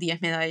tercero, con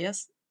 10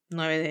 medallas,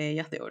 9 de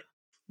ellas de oro.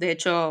 De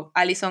hecho,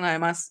 Allyson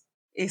además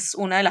es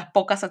una de las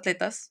pocas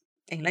atletas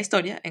en la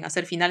historia en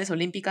hacer finales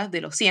olímpicas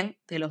de los 100,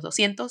 de los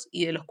 200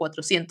 y de los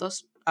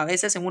 400, a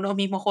veces en unos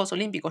mismos Juegos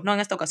Olímpicos, no en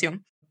esta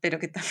ocasión, pero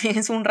que también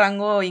es un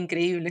rango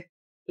increíble.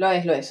 Lo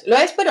es, lo es. Lo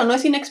es, pero no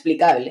es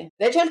inexplicable.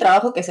 De hecho, el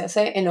trabajo que se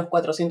hace en los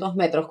 400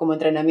 metros como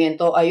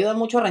entrenamiento ayuda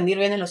mucho a rendir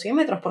bien en los 100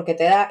 metros porque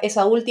te da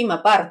esa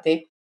última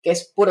parte que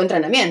es puro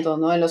entrenamiento,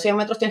 ¿no? En los 100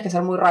 metros tienes que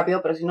ser muy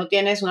rápido, pero si no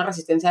tienes una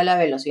resistencia a la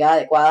velocidad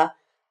adecuada,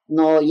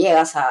 no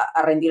llegas a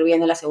rendir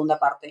bien en la segunda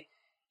parte.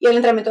 Y el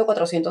entrenamiento de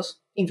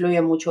 400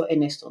 influye mucho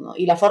en esto, ¿no?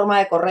 Y la forma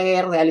de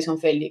correr de Allyson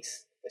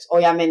Felix, pues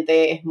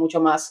obviamente es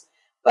mucho más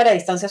para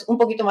distancias un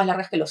poquito más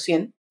largas que los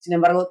 100. Sin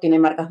embargo, tiene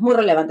marcas muy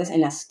relevantes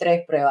en las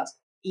 3 pruebas.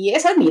 Y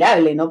es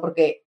admirable, ¿no?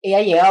 Porque ella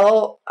ha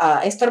llegado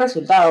a este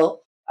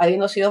resultado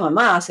habiendo sido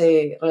mamá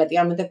hace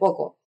relativamente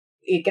poco.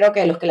 Y creo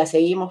que los que la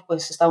seguimos,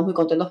 pues estamos muy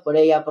contentos por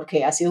ella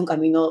porque ha sido un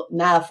camino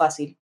nada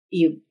fácil.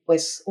 Y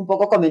pues un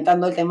poco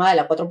comentando el tema de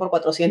la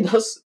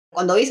 4x400,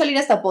 cuando vi salir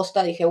esta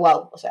posta dije,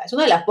 wow, o sea, es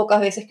una de las pocas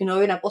veces que uno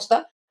ve una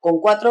posta con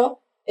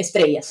 4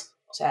 estrellas.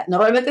 O sea,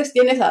 normalmente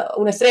tienes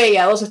una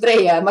estrella, 2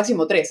 estrellas,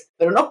 máximo 3,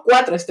 pero no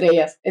 4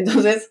 estrellas.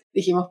 Entonces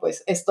dijimos,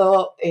 pues,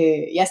 esto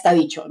ya está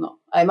dicho,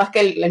 ¿no? Además que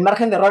el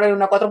margen de error en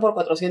una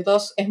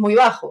 4x400 es muy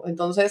bajo,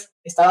 entonces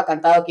estaba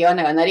cantado que iban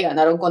a ganar y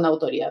ganaron con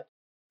autoridad.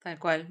 Tal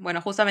cual. Bueno,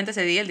 justamente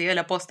ese día, el día de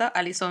la posta,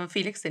 Allyson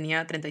Felix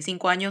tenía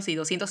 35 años y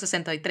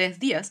 263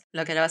 días,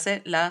 lo que la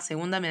hace la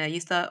segunda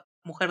medallista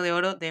mujer de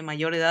oro de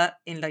mayor edad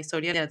en la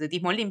historia del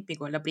atletismo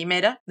olímpico. La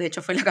primera, de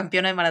hecho, fue la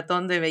campeona de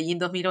maratón de Beijing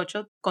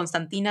 2008,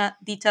 Constantina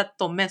Dicha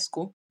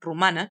Tomescu,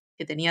 rumana,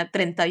 que tenía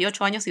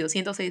 38 años y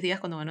 206 días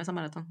cuando ganó esa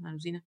maratón.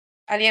 Alucina.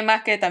 Alguien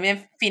más que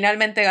también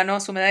finalmente ganó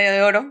su medalla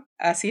de oro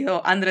ha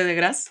sido André de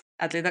Grasse,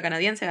 atleta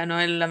canadiense, ganó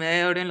la medalla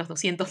de oro en los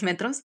 200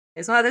 metros.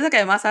 Es una atleta que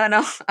además ha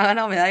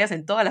ganado medallas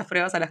en todas las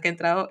pruebas a las que ha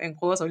entrado en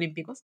Juegos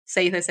Olímpicos,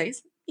 6 de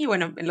 6. Y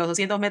bueno, en los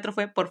 200 metros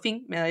fue por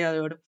fin medalla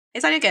de oro.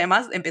 Es alguien que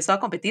además empezó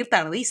a competir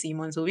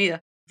tardísimo en su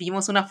vida.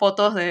 Vimos unas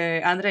fotos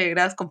de André de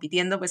Grasse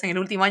compitiendo pues, en el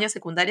último año de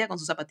secundaria con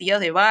sus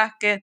zapatillas de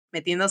básquet,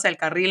 metiéndose al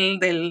carril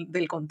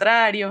del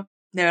contrario.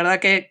 De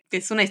verdad que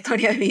es una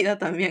historia de vida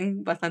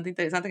también bastante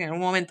interesante que en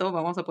algún momento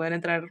vamos a poder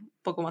entrar un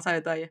poco más a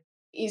detalle.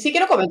 Y sí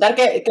quiero comentar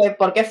que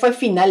por qué fue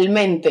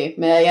finalmente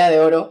medalla de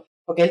oro,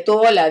 porque él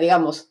tuvo la,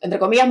 digamos, entre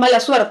comillas, mala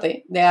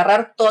suerte de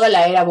agarrar toda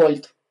la era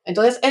Bolt.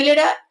 Entonces, él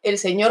era el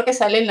señor que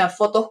sale en las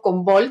fotos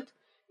con Bolt,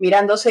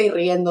 mirándose y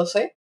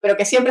riéndose, pero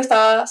que siempre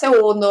estaba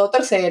segundo,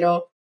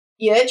 tercero.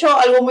 Y de hecho,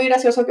 algo muy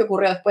gracioso que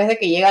ocurrió después de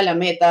que llega a la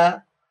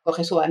meta,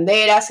 coge su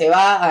bandera, se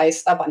va a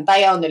esta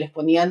pantalla donde les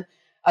ponían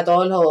a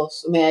todos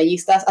los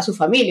medallistas, a su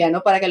familia,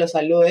 ¿no? Para que los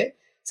salude.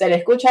 Se le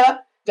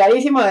escucha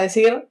clarísimo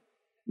decir,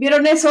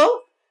 ¿vieron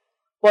eso?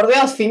 Por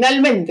Dios,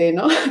 finalmente,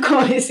 ¿no?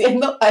 Como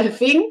diciendo, al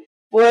fin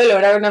pude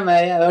lograr una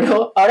medalla de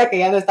oro ahora que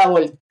ya no está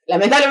Bolt.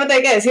 Lamentablemente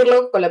hay que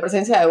decirlo, con la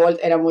presencia de Bolt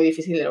era muy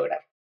difícil de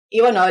lograr. Y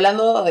bueno,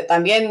 hablando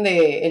también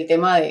del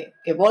tema de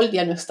que Bolt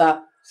ya no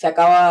está, se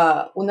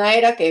acaba una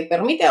era que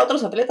permite a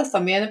otros atletas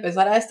también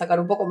empezar a destacar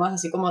un poco más,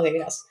 así como de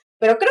Grasse.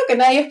 Pero creo que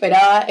nadie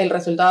esperaba el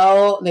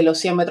resultado de los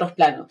 100 metros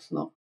planos,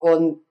 ¿no?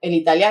 Con el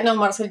italiano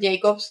Marcel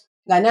Jacobs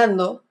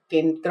ganando,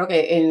 que creo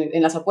que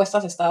en las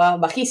apuestas estaba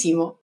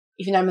bajísimo,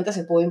 y finalmente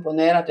se pudo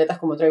imponer a atletas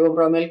como Trayvon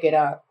Bromell, que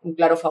era un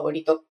claro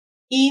favorito.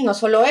 Y no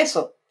solo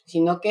eso,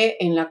 sino que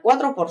en la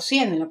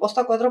 4%, en la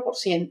posta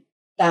 4%,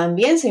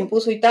 también se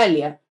impuso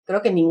Italia.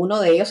 Creo que ninguno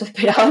de ellos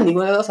esperaba,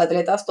 ninguno de los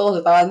atletas, todos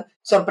estaban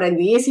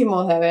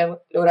sorprendidísimos de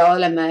haber logrado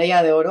la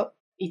medalla de oro.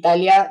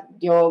 Italia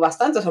dio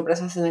bastantes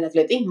sorpresas en el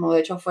atletismo,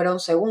 de hecho fueron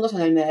segundos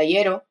en el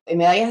medallero, en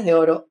medallas de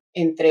oro,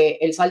 entre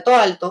el salto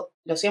alto,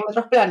 los 100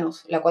 metros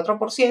planos, la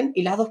 4%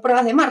 y las 2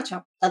 pruebas de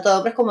marcha, tanto de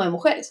hombres como de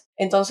mujeres.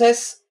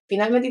 Entonces,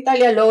 finalmente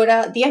Italia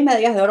logra 10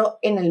 medallas de oro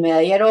en el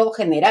medallero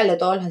general de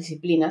todas las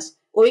disciplinas,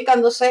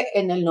 ubicándose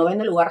en el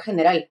 9º lugar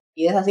general.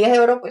 Y de esas 10 de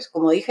oro, pues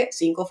como dije,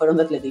 5 fueron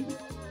de atletismo.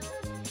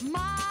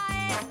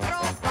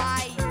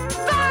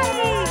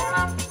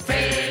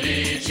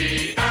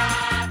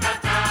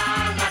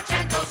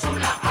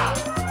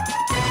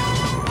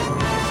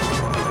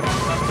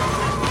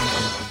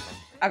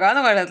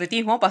 Acabando con el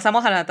atletismo,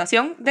 pasamos a la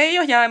natación. De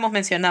ellos ya hemos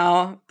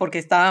mencionado porque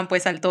estaban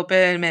pues al tope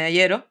del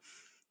medallero.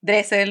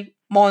 Dressel,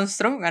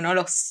 monstruo, ganó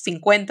los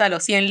 50,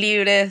 los 100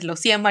 libres, los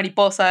 100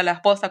 mariposa,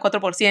 las postas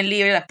 4%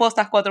 libre, las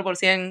postas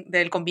 4%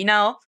 del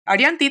combinado.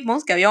 Ariane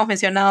Titmus, que habíamos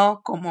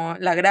mencionado como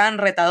la gran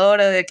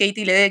retadora de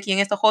Katie Ledecky en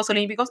estos Juegos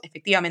Olímpicos,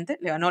 efectivamente,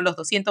 le ganó los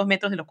 200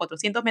 metros y los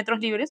 400 metros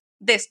libres,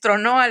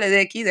 destronó a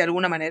Ledecky de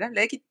alguna manera.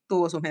 Ledecky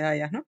tuvo sus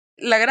medallas, ¿no?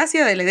 La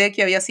gracia de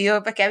Ledecky había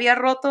sido pues, que había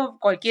roto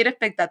cualquier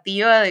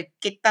expectativa de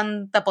qué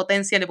tanta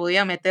potencia le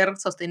podía meter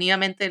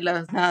sostenidamente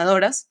las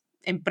nadadoras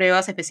en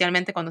pruebas,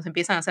 especialmente cuando se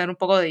empiezan a hacer un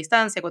poco de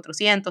distancia,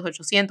 400,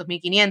 800,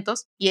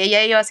 1500, y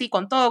ella iba así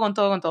con todo, con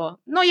todo, con todo.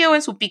 No llegó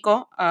en su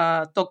pico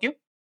a Tokio,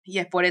 y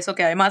es por eso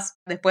que además,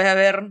 después de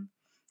haber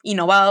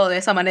innovado de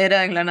esa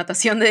manera en la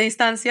natación de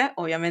distancia,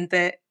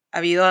 obviamente ha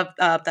habido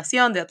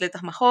adaptación de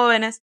atletas más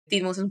jóvenes.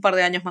 Titmus es un par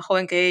de años más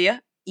joven que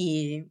ella,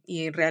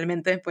 y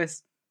realmente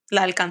pues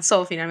la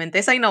alcanzó finalmente.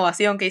 Esa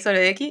innovación que hizo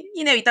Ledecky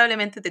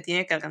inevitablemente te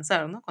tiene que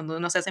alcanzar, ¿no? Cuando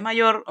uno se hace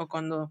mayor o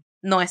cuando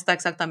no está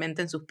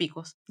exactamente en sus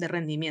picos de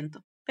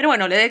rendimiento. Pero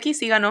bueno, Ledecky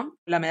sí ganó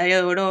la medalla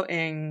de oro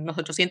en los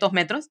 800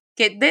 metros,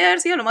 que debe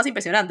haber sido lo más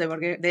impresionante,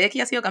 porque Ledecky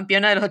ha sido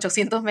campeona de los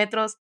 800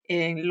 metros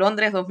en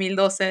Londres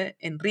 2012,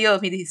 en Río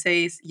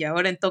 2016 y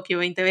ahora en Tokio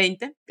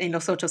 2020. En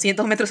los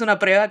 800 metros una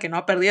prueba que no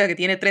ha perdido, que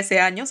tiene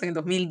 13 años, en el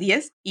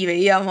 2010, y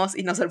veíamos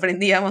y nos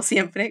sorprendíamos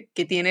siempre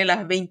que tiene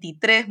las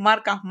 23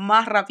 marcas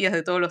más rápidas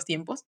de todos los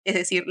tiempos. Es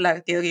decir,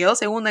 la que quedó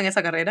segunda en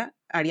esa carrera,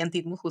 Ariane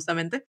Titmus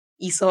justamente,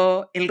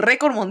 hizo el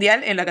récord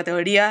mundial en la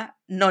categoría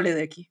no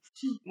Ledecky.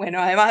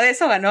 Bueno, además de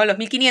eso ganó los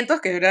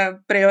 1500, que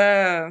era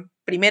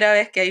primera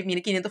vez que hay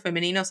 1500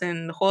 femeninos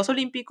en los Juegos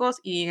Olímpicos,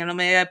 y ganó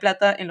medalla de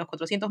plata en los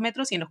 400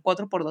 metros y en los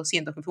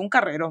 4x200, que fue un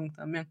carrerón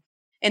también.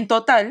 En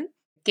total,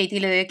 Katie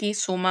Ledecky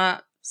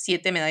suma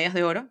 7 medallas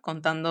de oro,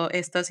 contando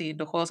estas y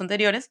los Juegos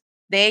anteriores.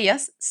 De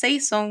ellas,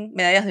 6 son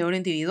medallas de oro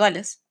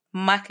individuales,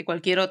 más que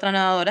cualquier otra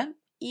nadadora,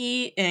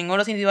 y en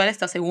oros individuales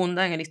está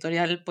segunda en el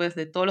historial pues,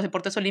 de todos los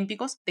deportes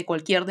olímpicos de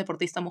cualquier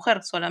deportista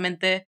mujer.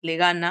 Solamente le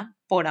gana,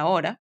 por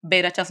ahora,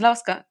 Vera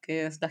Čáslavská,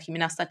 que es la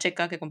gimnasta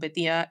checa que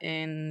competía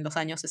en los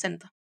años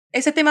 60.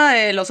 Ese tema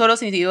de los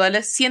oros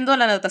individuales, siendo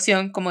la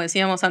natación, como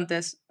decíamos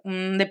antes,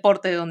 un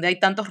deporte donde hay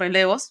tantos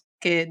relevos,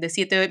 que de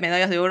 7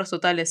 medallas de oro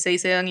totales,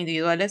 6 sean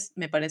individuales,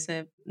 me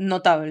parece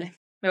notable.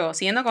 Luego,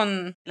 siguiendo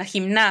con la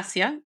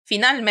gimnasia,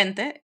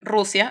 finalmente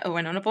Rusia,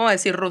 bueno, no puedo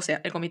decir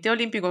Rusia, el Comité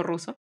Olímpico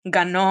Ruso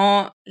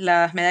ganó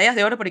las medallas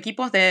de oro por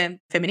equipos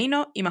de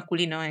femenino y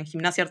masculino en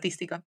gimnasia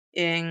artística.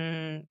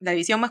 En la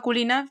división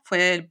masculina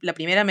fue la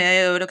primera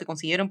medalla de oro que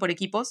consiguieron por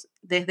equipos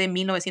desde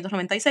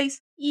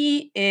 1996.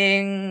 Y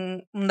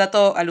en un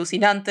dato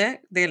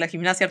alucinante de la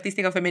gimnasia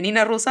artística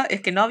femenina rusa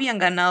es que no habían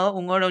ganado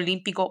un oro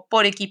olímpico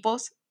por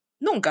equipos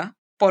nunca.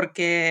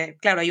 Porque,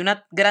 claro, hay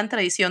una gran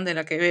tradición de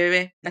la que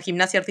bebe la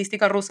gimnasia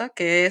artística rusa,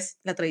 que es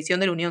la tradición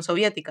de la Unión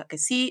Soviética, que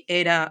sí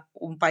era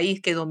un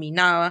país que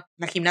dominaba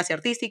la gimnasia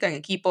artística en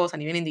equipos, a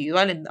nivel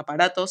individual, en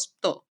aparatos,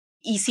 todo.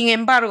 Y sin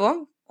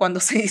embargo, cuando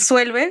se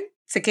disuelve,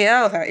 se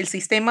queda, o sea, el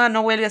sistema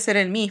no vuelve a ser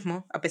el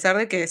mismo, a pesar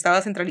de que estaba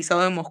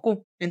centralizado en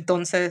Moscú.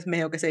 Entonces,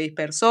 medio que se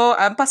dispersó.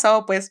 Han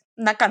pasado, pues,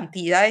 una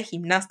cantidad de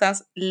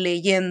gimnastas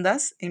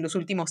leyendas en los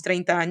últimos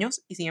 30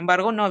 años y, sin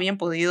embargo, no habían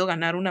podido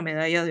ganar una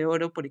medalla de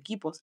oro por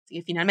equipos.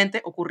 Y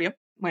finalmente ocurrió.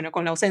 Bueno,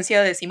 con la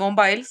ausencia de Simone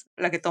Biles,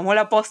 la que tomó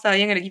la posta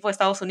ahí en el equipo de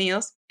Estados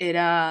Unidos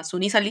era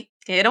Sunisa Lee,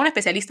 que era una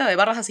especialista de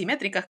barras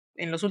asimétricas.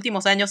 En los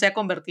últimos años se ha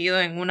convertido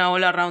en una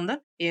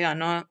all-arounder y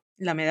ganó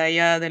la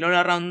medalla del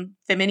all-around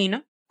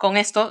femenino. Con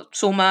esto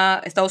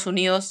suma Estados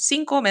Unidos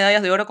 5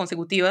 medallas de oro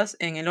consecutivas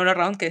en el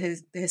all-around, que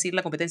es decir,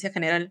 la competencia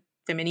general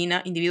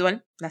femenina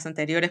individual. Las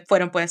anteriores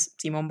fueron pues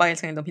Simone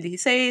Biles en el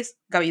 2016,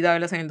 Gabby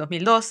Douglas en el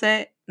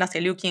 2012, Nastia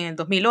Liukin en el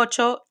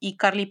 2008 y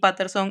Carly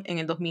Patterson en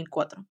el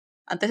 2004.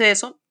 Antes de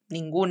eso,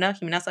 ninguna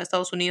gimnasta de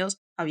Estados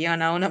Unidos había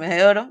ganado una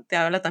medalla de oro. Te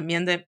habla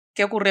también de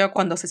qué ocurrió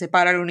cuando se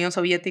separa la Unión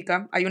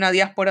Soviética. Hay una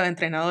diáspora de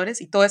entrenadores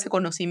y todo ese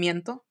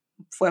conocimiento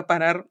fue a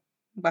parar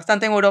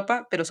bastante en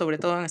Europa, pero sobre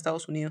todo en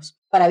Estados Unidos.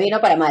 Para bien o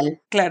para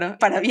mal. Claro,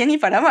 para bien y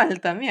para mal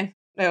también.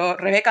 Luego,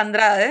 Rebeca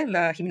Andrade,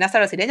 la gimnasta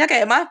brasileña, que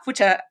además,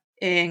 pucha,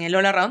 en el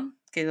all-around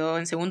quedó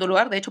en segundo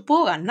lugar. De hecho,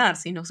 pudo ganar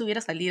si no se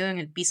hubiera salido en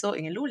el piso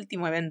en el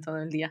último evento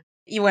del día.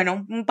 Y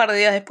bueno, un par de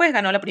días después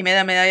ganó la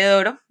primera medalla de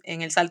oro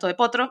en el salto de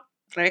potro.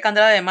 Rebeca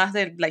Andrade, además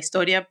de la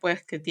historia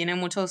pues que tienen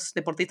muchos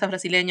deportistas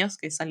brasileños,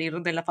 que salir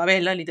de la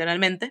favela,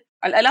 literalmente,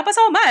 la ha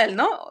pasado mal,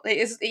 ¿no?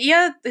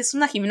 Ella es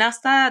una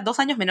gimnasta 2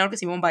 años menor que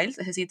Simone Biles,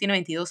 es decir, tiene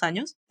 22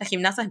 años. Las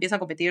gimnastas empiezan a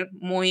competir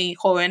muy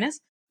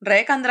jóvenes.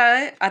 Rebeca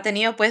Andrade ha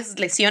tenido pues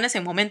lesiones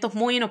en momentos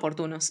muy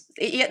inoportunos.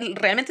 Ella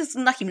realmente es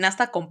una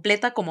gimnasta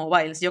completa como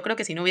Biles. Yo creo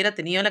que si no hubiera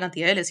tenido la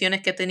cantidad de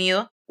lesiones que ha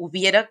tenido,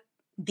 hubiera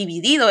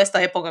dividido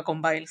esta época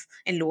con Biles,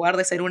 en lugar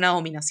de ser una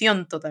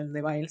dominación total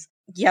de Biles.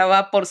 Ya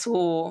va por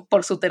su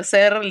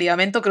tercer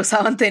ligamento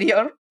cruzado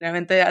anterior.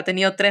 Realmente ha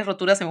tenido 3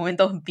 roturas en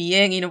momentos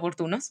bien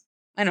inoportunos.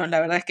 Bueno,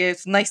 la verdad es que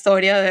es una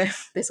historia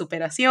de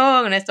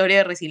superación, una historia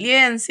de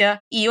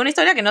resiliencia y una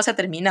historia que no se ha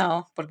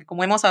terminado, porque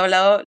como hemos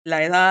hablado,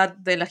 la edad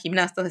de las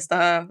gimnastas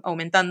está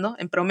aumentando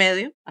en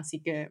promedio,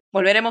 así que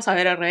volveremos a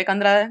ver a Rebeca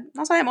Andrade.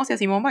 No sabemos si a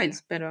Simone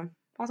Biles, pero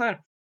vamos a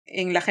ver.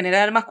 En la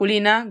general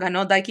masculina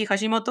ganó Daiki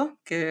Hashimoto,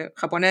 que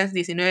japonés,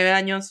 19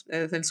 años,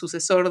 es el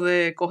sucesor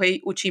de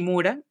Kohei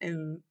Uchimura,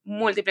 el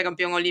múltiple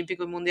campeón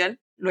olímpico y mundial.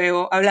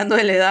 Luego, hablando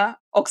de la edad,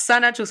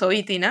 Oksana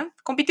Chusovitina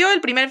compitió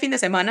el primer fin de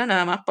semana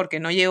nada más porque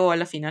no llegó a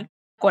la final.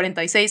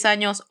 46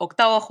 años,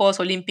 octavos Juegos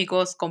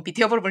Olímpicos,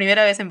 compitió por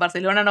primera vez en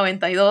Barcelona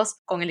 92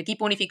 con el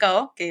equipo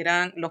unificado, que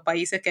eran los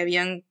países que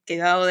habían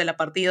quedado de la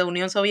partida de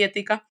Unión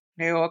Soviética.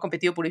 Luego ha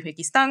competido por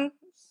Uzbekistán,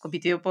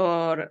 compitió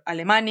por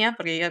Alemania,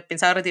 porque ella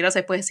pensaba retirarse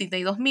después de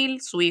Sydney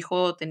 2000, su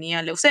hijo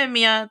tenía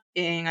leucemia,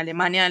 en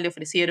Alemania le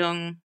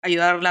ofrecieron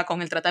ayudarla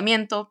con el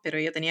tratamiento, pero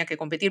ella tenía que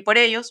competir por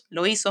ellos,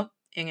 lo hizo.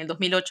 En el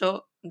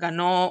 2008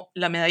 ganó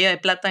la medalla de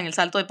plata en el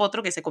salto de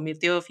potro, que se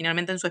convirtió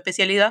finalmente en su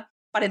especialidad.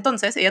 Para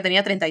entonces, ella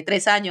tenía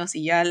 33 años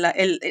y ya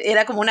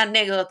era como una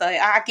anécdota de,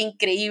 qué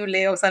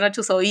increíble, Oksana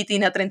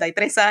Chusovitina,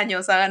 33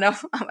 años, ha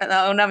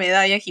ganado una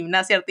medalla en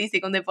gimnasia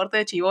artística, un deporte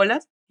de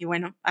chibolas. Y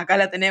bueno, acá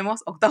la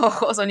tenemos, octavos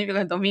Juegos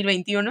Olímpicos en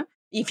 2021.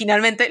 Y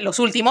finalmente, los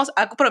últimos,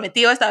 ha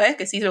prometido esta vez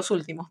que sí, los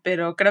últimos.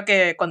 Pero creo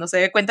que cuando se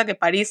dé cuenta que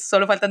París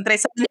solo faltan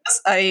 3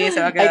 años, ahí se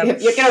va a quedar.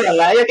 Yo quiero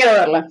verla, yo quiero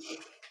verla.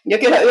 Yo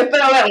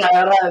espero verla,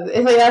 la verdad.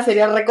 Eso ya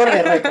sería récord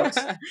de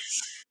récords.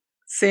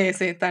 Sí,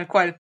 tal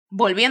cual.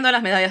 Volviendo a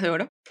las medallas de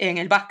oro, en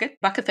el básquet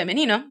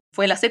femenino,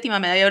 fue la 7ª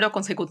medalla de oro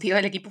consecutiva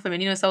del equipo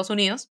femenino de Estados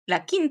Unidos,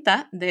 la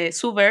 5ª de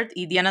Sue Bird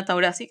y Diana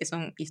Taurasi, que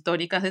son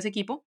históricas de ese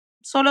equipo.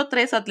 Solo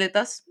 3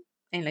 atletas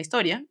en la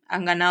historia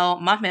han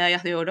ganado más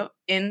medallas de oro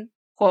en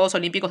Juegos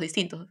Olímpicos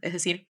distintos. Es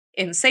decir,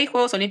 en 6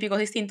 Juegos Olímpicos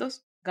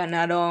distintos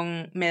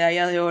ganaron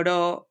medalla de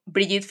oro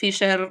Brigitte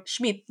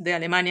Fischer-Schmidt de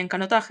Alemania en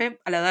canotaje,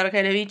 Aladar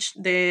Gerevich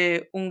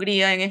de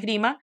Hungría en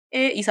esgrima,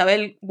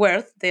 Isabel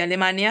Werth de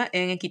Alemania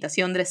en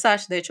equitación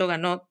dressage. De hecho,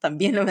 ganó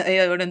también la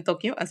medalla de oro en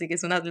Tokio, así que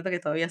es una atleta que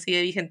todavía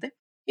sigue vigente.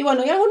 Y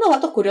bueno, hay algunos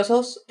datos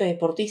curiosos de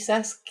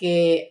deportistas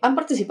que han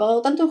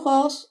participado tanto en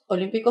Juegos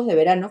Olímpicos de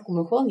verano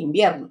como en Juegos de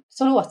invierno. Es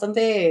algo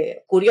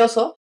bastante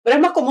curioso, pero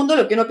es más común de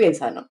lo que uno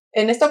piensa, ¿no?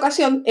 En esta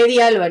ocasión,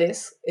 Eddie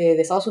Álvarez,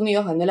 de Estados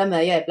Unidos, ganó la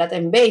medalla de plata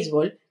en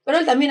béisbol, pero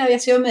él también había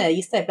sido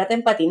medallista de plata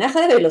en patinaje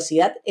de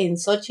velocidad en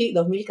Sochi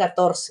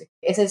 2014.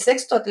 Es el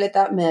 6º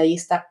atleta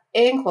medallista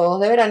en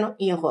Juegos de verano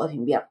y en Juegos de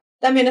invierno.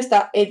 También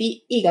está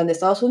Eddie Egan de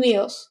Estados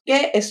Unidos,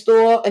 que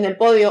estuvo en el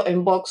podio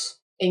en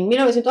box en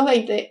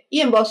 1920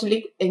 y en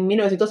bobsleigh en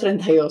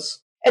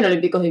 1932, en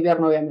Olímpicos de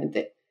invierno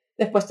obviamente.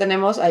 Después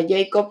tenemos a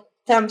Jacob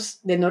Tams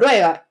de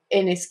Noruega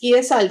en esquí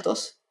de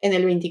saltos en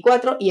el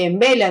 24 y en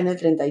vela en el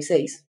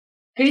 36.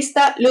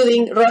 Krista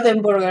Luding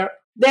Rothenburger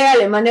de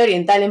Alemania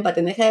Oriental en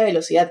patinaje de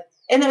velocidad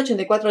en el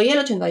 84 y el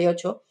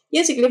 88 y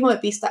en ciclismo de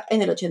pista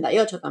en el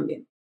 88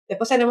 también.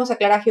 Después tenemos a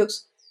Clara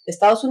Hughes de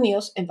Estados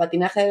Unidos en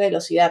patinaje de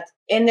velocidad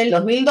en el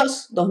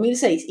 2002,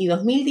 2006 y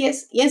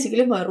 2010 y en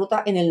ciclismo de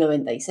ruta en el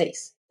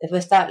 96.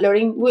 Después está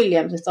Lauryn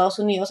Williams de Estados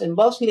Unidos en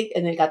bobsleigh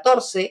en el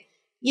 14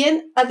 y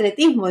en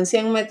atletismo en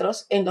 100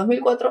 metros en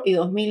 2004 y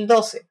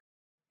 2012.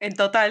 En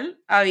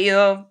total ha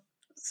habido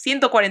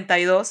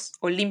 142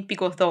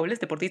 olímpicos dobles,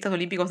 deportistas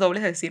olímpicos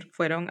dobles, es decir,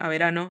 fueron a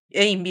verano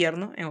e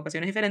invierno en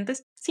ocasiones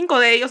diferentes. 5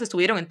 de ellos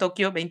estuvieron en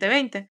Tokio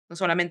 2020. No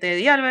solamente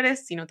Eddie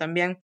Álvarez, sino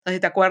también, no sé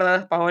si te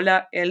acuerdas,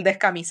 Paola, el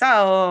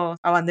descamisado,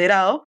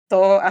 abanderado,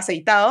 todo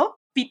aceitado,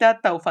 Pita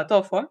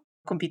Taufatofua.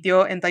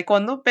 Compitió en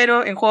taekwondo,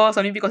 pero en Juegos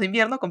Olímpicos de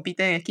Invierno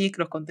compite en esquí y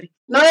cross country.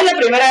 No es la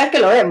primera vez que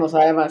lo vemos,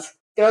 además.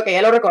 Creo que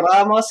ya lo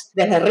recordábamos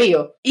desde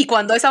Río. Y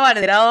cuando es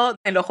abanderado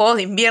en los Juegos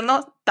de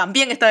Invierno,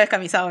 también está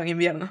descamisado en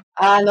invierno.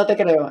 No te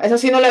creo. Eso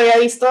sí no lo había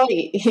visto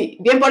y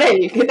bien por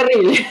él. Qué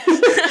terrible.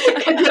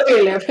 Qué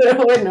terrible.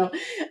 Pero bueno,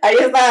 ahí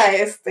está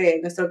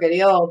nuestro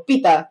querido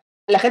Pita.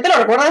 La gente lo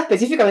recuerda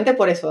específicamente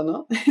por eso,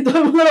 ¿no? Todo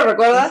el mundo lo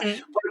recuerda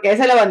porque es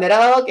el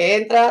abanderado que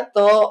entra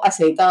todo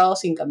aceitado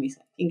sin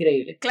camisa.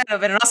 Increíble. Claro,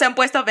 pero no se han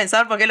puesto a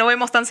pensar por qué lo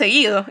vemos tan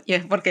seguido. Y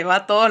es porque va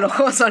a todos los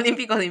Juegos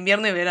Olímpicos de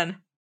invierno y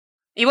verano.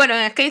 Y bueno,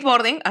 en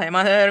skateboarding,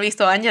 además de haber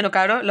visto a Angelo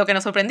Caro, lo que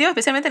nos sorprendió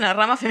especialmente en la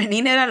rama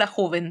femenina era la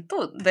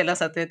juventud de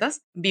las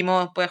atletas.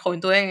 Vimos pues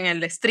juventud en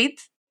el street,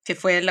 que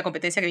fue la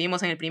competencia que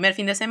vimos en el primer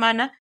fin de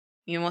semana.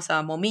 Vimos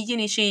a Momiji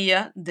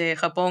Nishiya de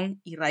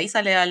Japón y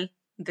Raíza Leal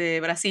de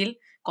Brasil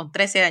con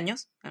 13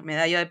 años,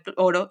 medalla de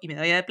oro y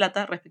medalla de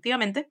plata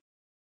respectivamente.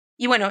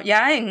 Y bueno,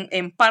 ya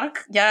en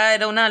Park ya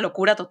era una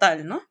locura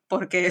total, ¿no?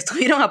 Porque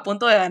estuvieron a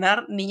punto de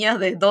ganar niñas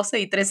de 12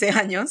 y 13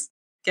 años,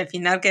 que al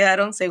final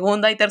quedaron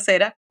segunda y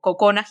tercera,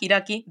 Kokona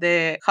Hiraki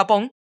de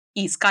Japón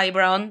y Sky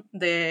Brown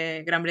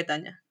de Gran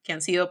Bretaña, que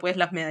han sido pues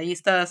las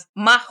medallistas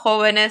más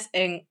jóvenes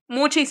en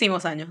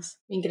muchísimos años.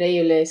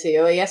 Increíble, sí,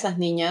 yo veía a esas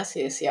niñas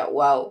y decía,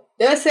 wow,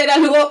 debe ser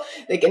algo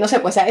de que, no sé,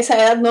 pues a esa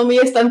edad no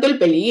mides tanto el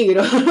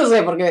peligro, no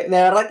sé, porque de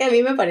verdad que a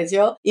mí me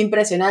pareció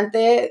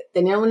impresionante,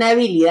 tenían una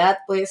habilidad,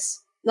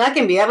 pues, nada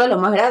que envidiarle a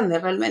los más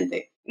grandes,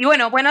 realmente. Y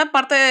bueno, buena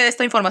parte de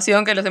esta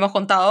información que les hemos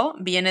contado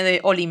viene de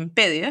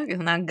Olimpedia, que es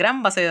una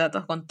gran base de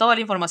datos con toda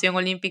la información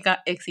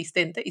olímpica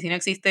existente, y si no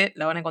existe,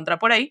 la van a encontrar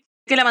por ahí,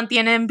 que la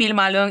mantienen Bill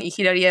Malone y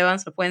Hilary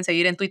Evans. Lo pueden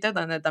seguir en Twitter,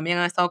 donde también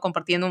han estado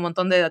compartiendo un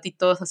montón de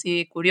datitos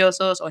así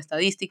curiosos o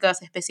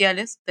estadísticas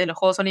especiales de los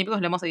Juegos Olímpicos.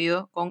 Lo hemos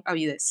seguido con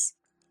avidez.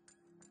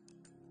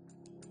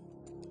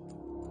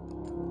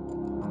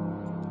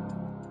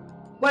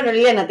 Bueno,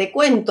 Liliana, te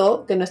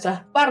cuento que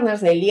nuestras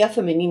partners de ligas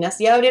femeninas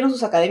ya abrieron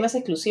sus academias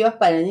exclusivas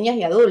para niñas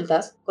y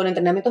adultas, con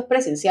entrenamientos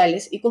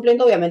presenciales y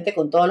cumpliendo obviamente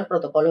con todos los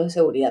protocolos de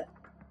seguridad.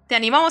 Te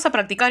animamos a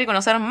practicar y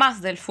conocer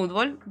más del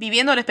fútbol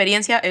viviendo la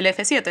experiencia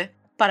LF7.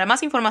 Para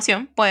más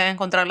información, pueden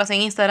encontrarlas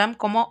en Instagram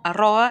como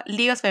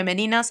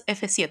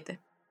 @ligasfemeninasf7.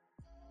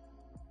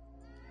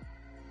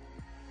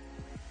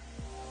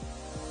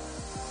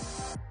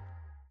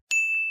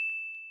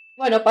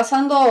 Bueno,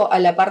 pasando a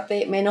la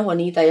parte menos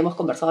bonita, ya hemos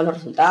conversado de los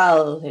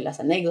resultados, de las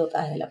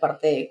anécdotas, de la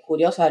parte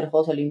curiosa de los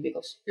Juegos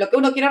Olímpicos. Lo que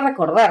uno quiere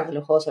recordar de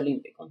los Juegos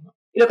Olímpicos, ¿no?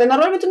 Y lo que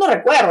normalmente uno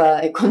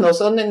recuerda cuando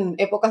son en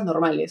épocas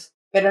normales.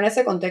 Pero en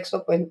ese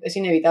contexto, pues es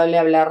inevitable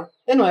hablar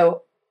de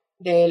nuevo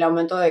del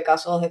aumento de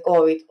casos de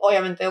COVID,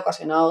 obviamente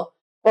ocasionado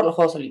por los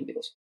Juegos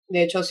Olímpicos.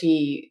 De hecho,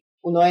 si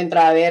uno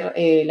entra a ver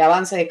el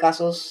avance de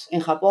casos en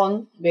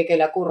Japón, ve que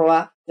la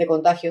curva de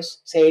contagios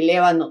se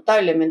eleva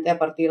notablemente a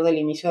partir del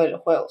inicio de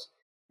los Juegos.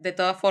 De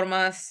todas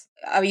formas,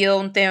 ha habido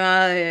un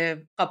tema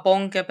de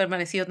Japón que ha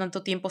permanecido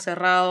tanto tiempo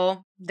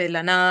cerrado, de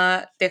la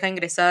nada deja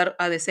ingresar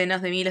a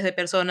decenas de miles de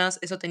personas,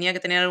 eso tenía que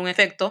tener algún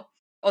efecto.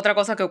 Otra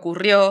cosa que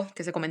ocurrió,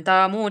 que se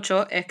comentaba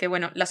mucho, es que,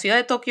 bueno, la ciudad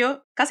de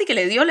Tokio casi que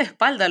le dio la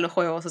espalda a los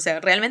juegos, o sea,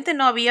 realmente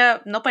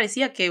no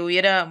parecía que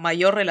hubiera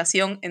mayor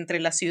relación entre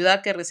la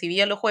ciudad que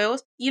recibía los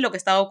juegos y lo que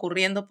estaba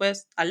ocurriendo,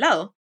 pues, al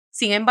lado.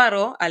 Sin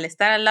embargo, al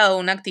estar al lado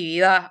de una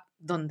actividad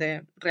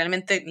donde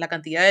realmente la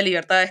cantidad de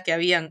libertades que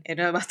habían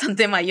era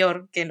bastante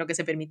mayor que en lo que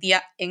se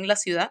permitía en la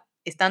ciudad,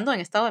 estando en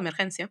estado de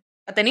emergencia,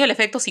 ha tenido el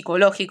efecto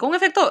psicológico, un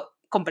efecto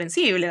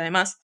comprensible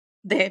además,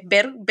 de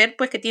ver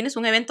pues que tienes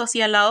un evento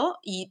así al lado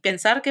y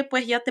pensar que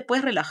pues ya te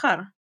puedes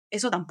relajar.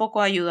 Eso tampoco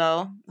ha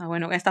ayudado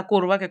a esta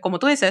curva que, como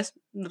tú dices,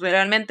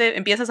 realmente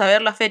empiezas a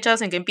ver las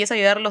fechas en que empieza a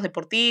llegar los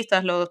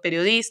deportistas, los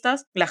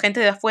periodistas, la gente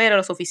de afuera,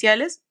 los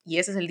oficiales, y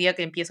ese es el día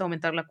que empieza a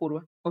aumentar la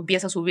curva, o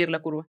empieza a subir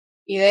la curva.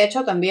 Y de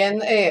hecho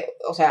también,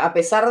 o sea, a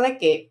pesar de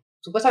que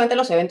supuestamente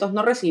los eventos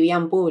no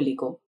recibían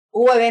público,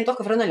 hubo eventos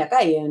que fueron en la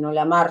calle, ¿no?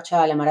 La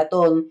marcha, la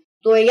maratón,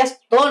 tú veías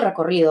todo el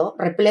recorrido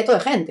repleto de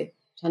gente.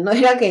 O sea, no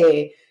era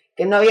que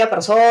no había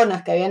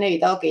personas, que habían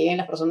evitado que lleguen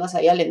las personas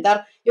ahí a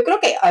alentar. Yo creo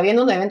que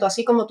habiendo un evento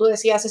así como tú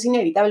decías, es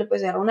inevitable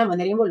pues de alguna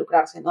manera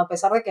involucrarse, ¿no? A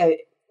pesar de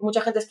que mucha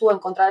gente estuvo en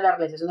contra de la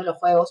realización de los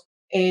juegos,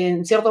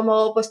 en cierto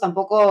modo pues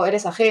tampoco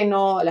eres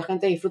ajeno, la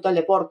gente disfruta el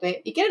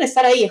deporte y quieren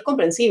estar ahí, es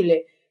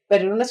comprensible,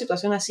 pero en una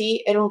situación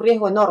así era un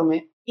riesgo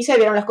enorme y se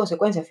vieron las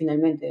consecuencias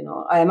finalmente,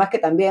 ¿no? Además que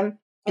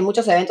también en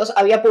muchos eventos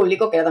había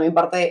público que era también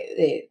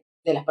parte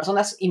de las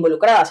personas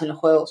involucradas en los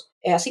juegos.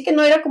 Así que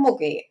no era como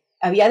que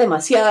había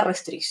demasiada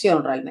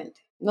restricción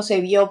realmente. No se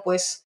vio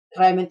pues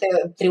realmente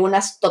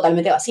tribunas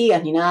totalmente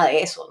vacías ni nada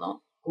de eso,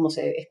 ¿no? Como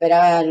se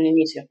esperaba en un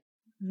inicio.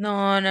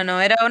 No, no,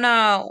 no, era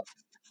una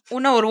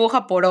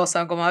burbuja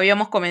porosa, como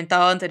habíamos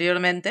comentado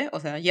anteriormente, o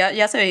sea,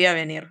 ya se veía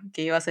venir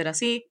que iba a ser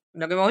así,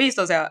 lo que hemos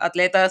visto, o sea,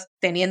 atletas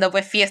teniendo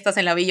pues fiestas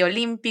en la Villa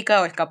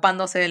Olímpica o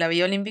escapándose de la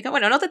Villa Olímpica.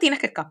 Bueno, no te tienes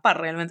que escapar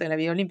realmente de la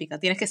Villa Olímpica,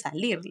 tienes que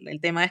salir. El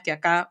tema es que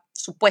acá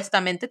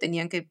supuestamente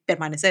tenían que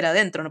permanecer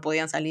adentro, no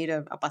podían salir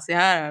a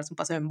pasear, a hacer un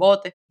paseo en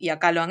bote, y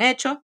acá lo han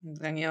hecho,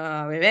 han ido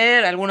a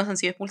beber, algunos han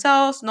sido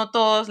expulsados, no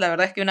todos, la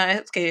verdad es que una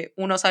vez que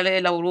uno sale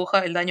de la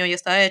burbuja, el daño ya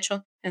está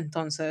hecho,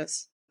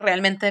 entonces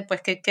realmente,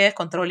 pues, qué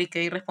descontrol y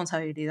qué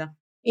irresponsabilidad.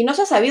 Y no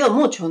se ha sabido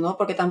mucho, ¿no?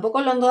 Porque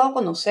tampoco lo han dado a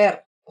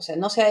conocer. O sea,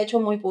 no se ha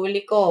hecho muy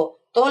público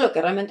todo lo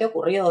que realmente ha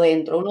ocurrido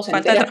dentro. Uno se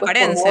Falta de entera pues por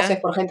voces,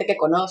 transparencia. por gente que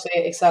conoce,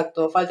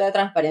 exacto. Falta de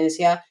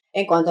transparencia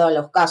en cuanto a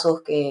los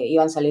casos que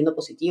iban saliendo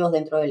positivos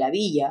dentro de la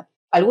villa.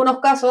 Algunos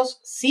casos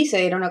sí se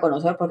dieron a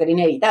conocer porque era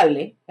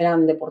inevitable.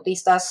 Eran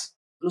deportistas,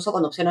 incluso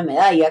con opción a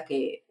medalla,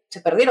 que se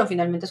perdieron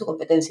finalmente su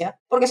competencia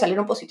porque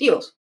salieron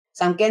positivos.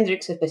 Sam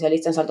Kendricks,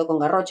 especialista en salto con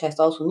garrocha de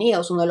Estados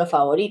Unidos, uno de los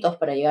favoritos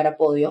para llegar a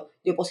podio,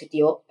 dio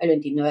positivo el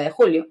 29 de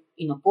julio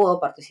y no pudo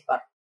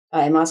participar.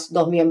 Además,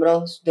 dos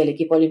miembros del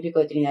equipo olímpico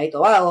de Trinidad y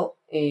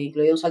Tobago,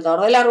 incluido un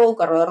saltador de largo, un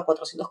corredor de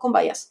 400 con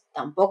vallas,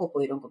 tampoco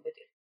pudieron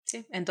competir.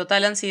 Sí, en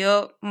total han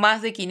sido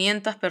más de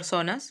 500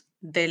 personas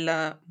de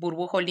la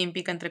burbuja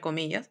olímpica, entre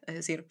comillas, es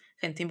decir,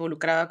 gente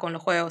involucrada con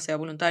los juegos, sea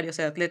voluntarios,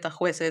 sea atletas,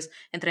 jueces,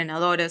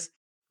 entrenadores.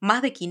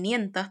 Más de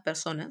 500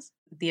 personas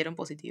dieron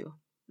positivo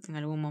en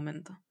algún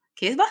momento,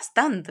 que es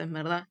bastante, en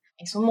verdad.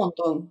 Es un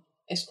montón,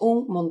 es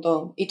un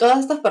montón. Y todas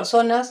estas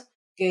personas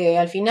que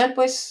al final,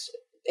 pues,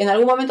 en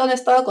algún momento han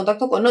estado en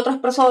contacto con otras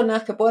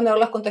personas que pueden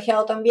haberlas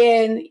contagiado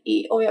también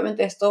y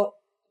obviamente esto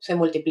se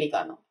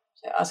multiplica, ¿no? O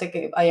sea, hace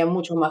que haya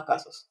muchos más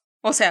casos.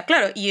 O sea,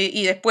 claro,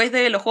 y después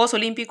de los Juegos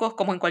Olímpicos,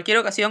 como en cualquier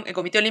ocasión, el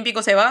Comité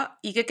Olímpico se va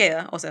y ¿qué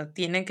queda? O sea,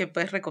 tienen que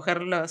pues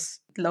recoger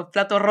los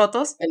platos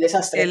rotos El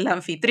desastre. el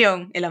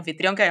anfitrión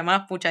que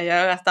además, pucha,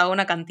 ya ha gastado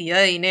una cantidad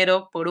de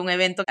dinero por un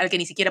evento al que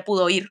ni siquiera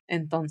pudo ir.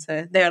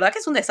 Entonces, de verdad que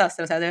es un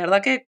desastre, o sea, de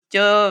verdad que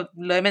yo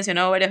lo he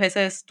mencionado varias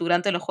veces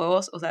durante los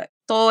Juegos, o sea,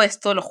 todo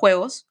esto, los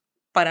Juegos,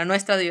 para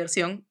nuestra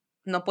diversión,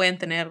 no pueden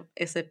tener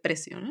ese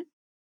precio, ¿no?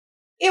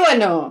 Y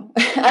bueno,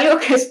 algo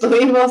que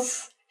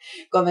estuvimos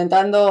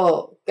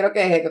comentando, creo que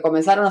desde que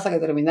comenzaron hasta que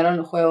terminaron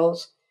los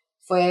juegos,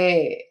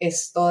 fue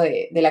esto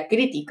de la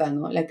crítica,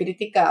 ¿no? La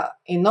crítica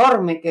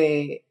enorme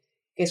que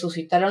que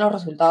suscitaron los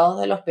resultados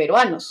de los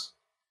peruanos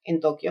en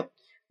Tokio.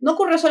 No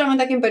ocurrió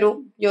solamente aquí en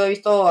Perú, yo he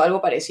visto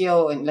algo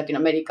parecido en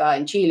Latinoamérica,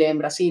 en Chile, en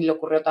Brasil,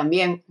 ocurrió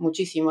también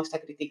muchísimo esta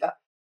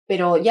crítica,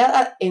 pero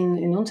ya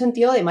en un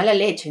sentido de mala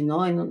leche,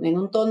 ¿no? En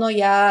un tono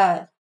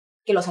ya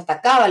que los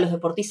atacaba a los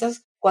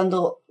deportistas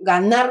cuando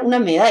ganar una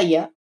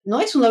medalla no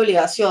es una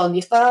obligación y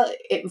está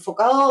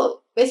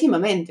enfocado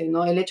pésimamente,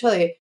 ¿no? El hecho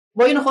de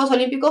voy a unos Juegos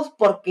Olímpicos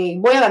porque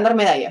voy a ganar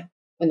medalla.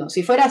 Bueno,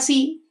 si fuera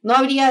así, no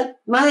habría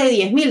más de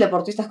 10.000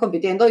 deportistas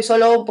compitiendo y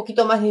solo un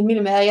poquito más de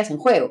 10.000 medallas en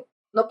juego.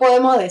 No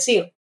podemos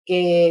decir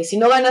que si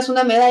no ganas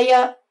una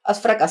medalla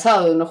has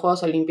fracasado en los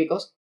Juegos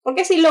Olímpicos,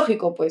 porque es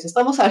ilógico, pues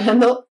estamos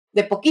hablando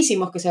de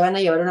poquísimos que se van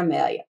a llevar una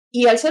medalla.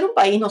 Y al ser un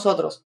país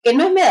nosotros, que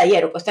no es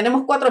medallero, pues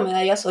tenemos 4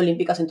 medallas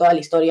olímpicas en toda la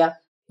historia,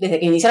 desde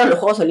que iniciaron los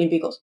Juegos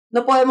Olímpicos,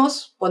 no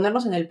podemos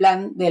ponernos en el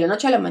plan de la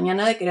noche a la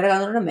mañana de querer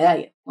ganar una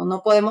medalla.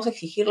 No podemos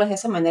exigirles de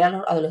esa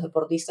manera a los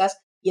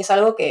deportistas y es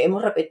algo que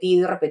hemos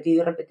repetido y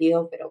repetido y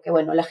repetido, pero que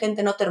bueno, la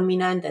gente no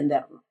termina de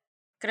entenderlo.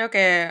 Creo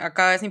que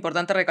acá es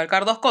importante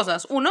recalcar dos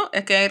cosas. Uno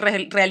es que hay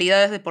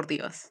realidades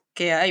deportivas,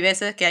 que hay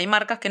veces que hay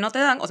marcas que no te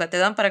dan, o sea, te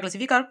dan para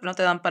clasificar, pero no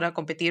te dan para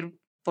competir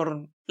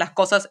por las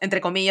cosas, entre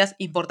comillas,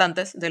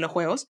 importantes de los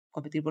juegos.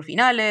 Competir por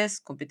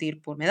finales,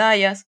 competir por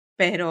medallas.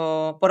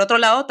 Pero por otro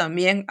lado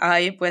también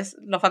hay pues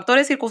los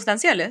factores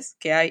circunstanciales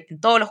que hay en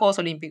todos los Juegos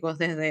Olímpicos,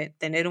 desde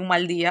tener un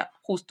mal día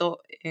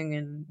justo en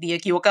el día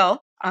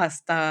equivocado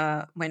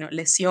hasta, bueno,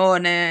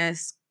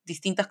 lesiones,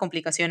 distintas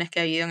complicaciones que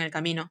ha habido en el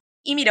camino.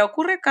 Y mira,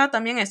 ocurre acá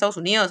también en Estados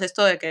Unidos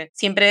esto de que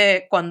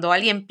siempre cuando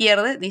alguien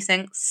pierde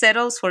dicen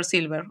settles for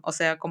silver, o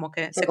sea, como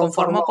que se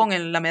conformó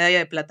con la medalla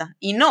de plata.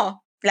 Y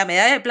no, la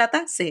medalla de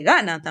plata se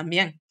gana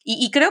también.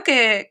 Y creo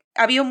que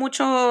ha habido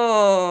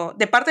mucho,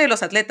 de parte de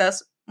los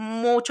atletas,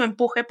 mucho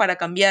empuje para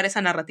cambiar esa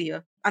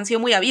narrativa. Han sido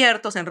muy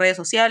abiertos en redes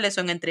sociales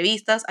o en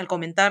entrevistas al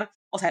comentar,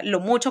 o sea,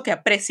 lo mucho que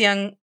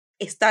aprecian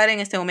estar en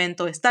este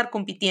momento, estar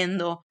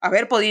compitiendo,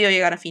 haber podido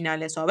llegar a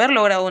finales o haber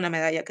logrado una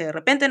medalla que de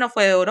repente no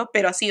fue de oro,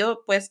 pero ha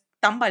sido pues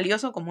tan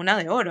valioso como una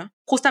de oro.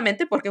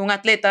 Justamente porque un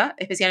atleta,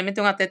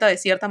 especialmente un atleta de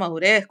cierta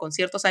madurez, con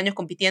ciertos años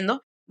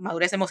compitiendo,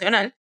 madurez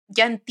emocional,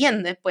 ya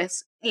entiende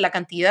pues la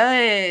cantidad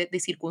de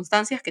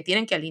circunstancias que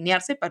tienen que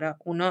alinearse para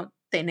uno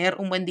tener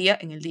un buen día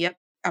en el día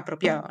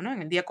apropiado, ¿no?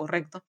 En el día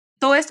correcto.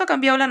 Todo esto ha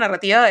cambiado la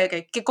narrativa de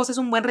que, qué cosa es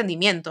un buen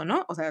rendimiento,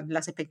 ¿no? O sea,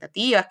 las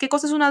expectativas, qué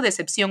cosa es una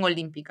decepción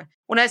olímpica.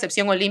 Una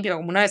decepción olímpica,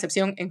 como una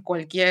decepción en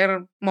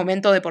cualquier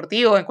momento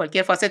deportivo, en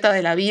cualquier faceta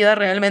de la vida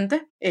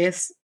realmente,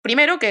 es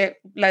primero que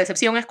la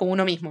decepción es con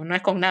uno mismo, no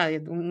es con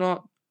nadie.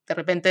 Uno, de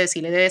repente,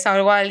 si le debes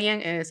algo a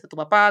alguien, es a tu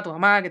papá, a tu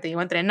mamá, que te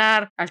llevó a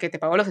entrenar, al que te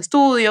pagó los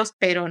estudios,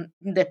 pero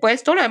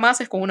después todo lo demás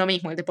es con uno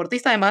mismo. El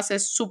deportista además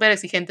es súper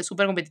exigente,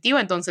 súper competitivo,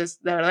 entonces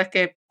la verdad es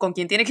que con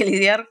quien tiene que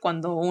lidiar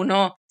cuando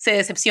uno se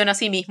decepciona a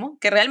sí mismo,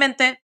 que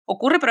realmente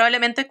ocurre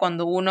probablemente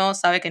cuando uno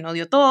sabe que no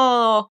dio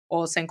todo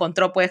o se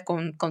encontró pues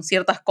con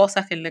ciertas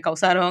cosas que le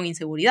causaron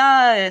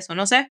inseguridades o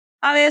no sé.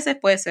 A veces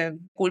pues se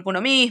culpa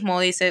uno mismo,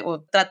 dice,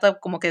 o trata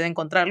como que de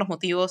encontrar los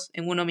motivos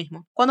en uno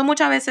mismo. Cuando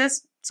muchas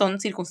veces son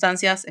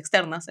circunstancias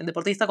externas. El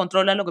deportista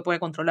controla lo que puede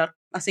controlar.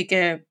 Así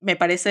que me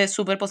parece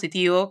súper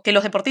positivo que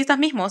los deportistas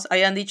mismos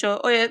hayan dicho,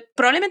 oye,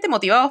 probablemente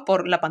motivados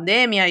por la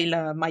pandemia y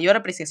la mayor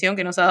apreciación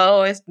que nos ha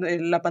dado es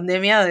la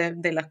pandemia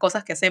de las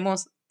cosas que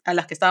hacemos a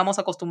las que estábamos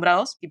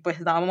acostumbrados y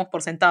pues dábamos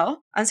por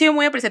sentado, han sido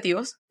muy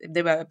apreciativos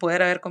de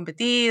poder haber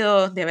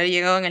competido, de haber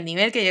llegado en el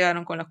nivel que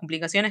llegaron, con las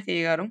complicaciones que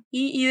llegaron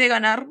y de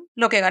ganar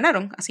lo que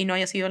ganaron, así no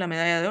haya sido la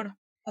medalla de oro.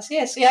 Así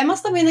es, y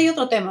además también hay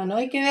otro tema, ¿no?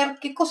 Hay que ver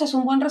qué cosa es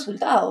un buen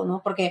resultado,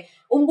 ¿no? Porque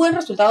un buen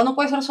resultado no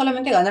puede ser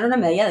solamente ganar una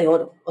medalla de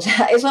oro. O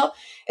sea, eso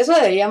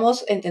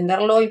deberíamos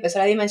entenderlo y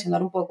empezar a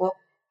dimensionar un poco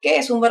qué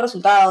es un buen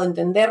resultado,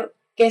 entender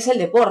qué es el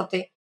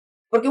deporte.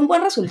 Porque un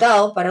buen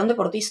resultado para un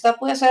deportista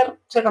puede ser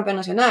campeón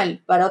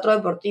nacional, para otro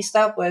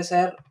deportista puede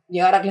ser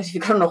llegar a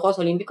clasificar unos Juegos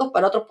Olímpicos,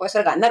 para otro puede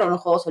ser ganar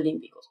unos Juegos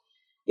Olímpicos.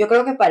 Yo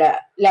creo que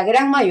para la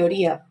gran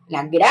mayoría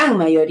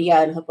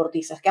de los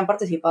deportistas que han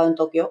participado en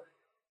Tokio,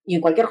 y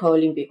en cualquier juego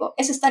olímpico,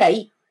 es estar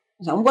ahí.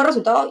 O sea, un buen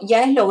resultado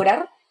ya es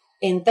lograr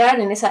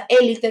entrar en esa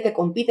élite que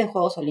compite en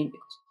Juegos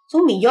Olímpicos.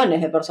 Son millones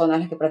de personas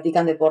las que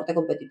practican deporte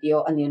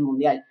competitivo a nivel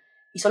mundial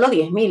y solo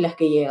 10.000 las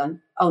que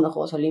llegan a unos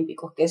Juegos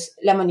Olímpicos, que es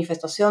la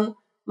manifestación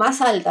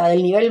más alta,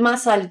 del nivel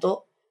más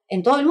alto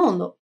en todo el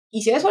mundo.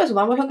 Y si a eso le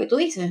sumamos lo que tú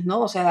dices, ¿no?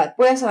 O sea,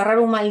 puedes agarrar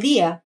un mal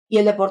día y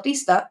el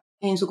deportista,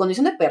 en su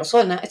condición de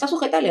persona, está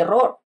sujeta al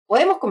error.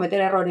 Podemos cometer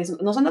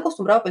errores. Nos han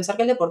acostumbrado a pensar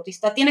que el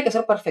deportista tiene que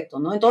ser perfecto,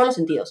 ¿no? En todos los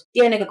sentidos.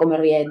 Tiene que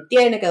comer bien,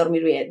 tiene que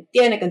dormir bien,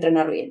 tiene que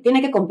entrenar bien,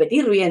 tiene que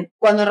competir bien,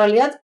 cuando en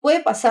realidad puede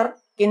pasar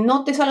que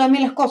no te salgan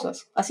bien las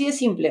cosas. Así de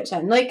simple. O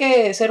sea, no hay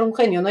que ser un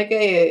genio, no hay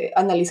que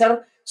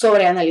analizar,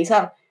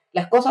 sobreanalizar.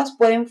 Las cosas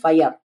pueden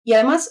fallar. Y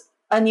además,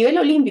 a nivel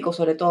olímpico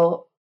sobre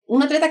todo,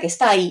 un atleta que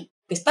está ahí,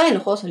 que está en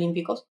los Juegos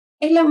Olímpicos,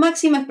 es la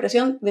máxima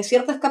expresión de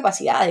ciertas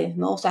capacidades,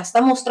 ¿no? O sea,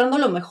 está mostrando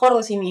lo mejor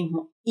de sí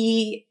mismo.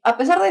 Y a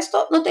pesar de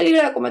esto, no te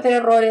libra de cometer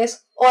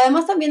errores o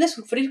además también de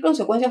sufrir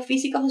consecuencias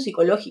físicas o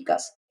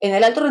psicológicas. En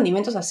el alto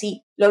rendimiento es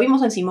así. Lo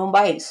vimos en Simone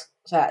Biles.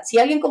 O sea, si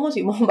alguien como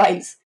Simone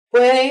Biles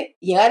puede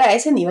llegar a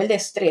ese nivel de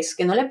estrés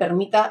que no le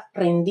permita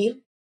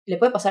rendir, le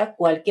puede pasar a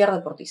cualquier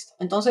deportista.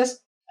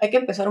 Entonces, hay que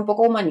empezar un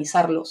poco a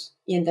humanizarlos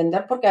y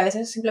entender por qué a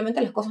veces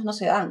simplemente las cosas no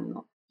se dan,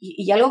 ¿no?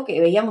 Y algo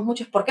que veíamos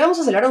mucho es, ¿por qué vamos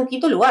a celebrar un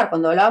quinto lugar?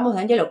 Cuando hablábamos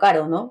de Angelo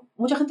Caro, ¿no?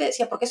 Mucha gente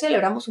decía, ¿por qué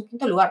celebramos un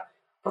quinto lugar?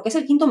 Porque es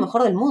el quinto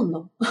mejor del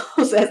mundo.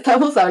 O sea,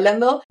 estamos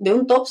hablando de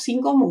un top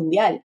 5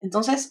 mundial.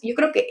 Entonces, yo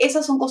creo que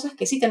esas son cosas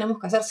que sí tenemos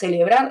que hacer,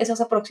 celebrar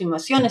esas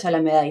aproximaciones a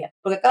la medalla.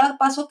 Porque cada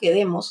paso que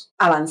demos,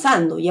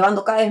 avanzando,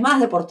 llevando cada vez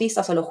más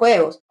deportistas a los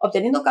Juegos,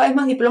 obteniendo cada vez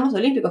más diplomas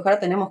olímpicos, que ahora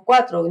tenemos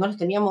 4, que no los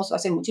teníamos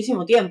hace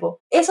muchísimo tiempo,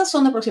 esas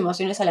son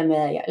aproximaciones a la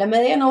medalla. La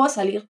medalla no va a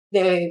salir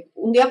de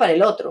un día para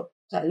el otro.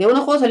 O sea, de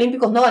unos Juegos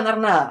Olímpicos no ganar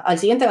nada, al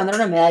siguiente ganar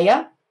una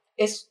medalla,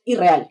 es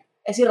irreal.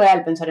 Es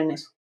irreal pensar en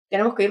eso.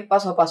 Tenemos que ir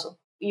paso a paso.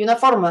 Y una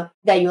forma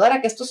de ayudar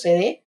a que esto se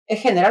dé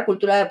es generar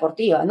cultura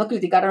deportiva, no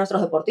criticar a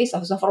nuestros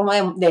deportistas. Es una forma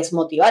de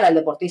desmotivar al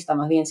deportista,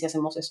 más bien, si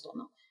hacemos esto,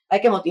 ¿no?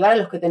 Hay que motivar a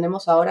los que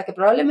tenemos ahora, que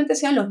probablemente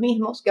sean los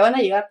mismos que van a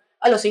llegar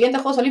a los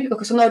siguientes Juegos Olímpicos,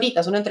 que son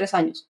ahorita, son en 3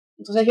 años.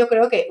 Entonces yo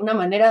creo que una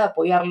manera de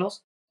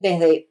apoyarlos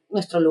desde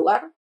nuestro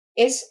lugar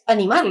es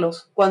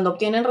animarlos cuando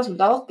obtienen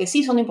resultados que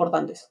sí son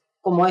importantes,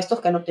 como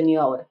estos que han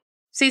obtenido ahora.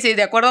 Sí,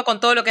 de acuerdo con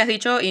todo lo que has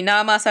dicho y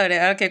nada más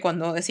agregar que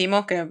cuando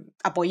decimos que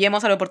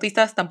apoyemos a los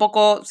deportistas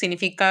tampoco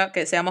significa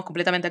que seamos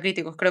completamente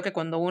críticos. Creo que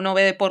cuando uno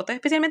ve deportes,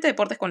 especialmente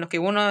deportes con los que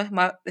uno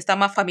está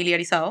más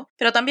familiarizado,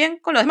 pero también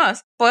con los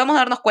demás, podemos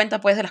darnos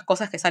cuenta pues de las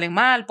cosas que salen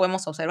mal,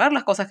 podemos observar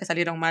las cosas que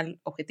salieron mal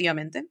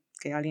objetivamente,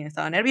 que alguien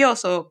estaba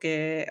nervioso,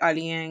 que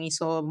alguien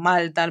hizo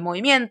mal tal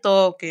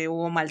movimiento, que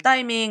hubo mal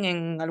timing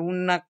en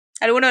alguno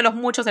de los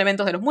muchos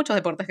eventos de los muchos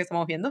deportes que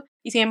estamos viendo.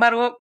 Y sin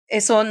embargo,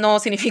 eso no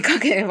significa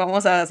que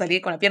vamos a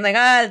salir con la pierna en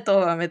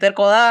alto, a meter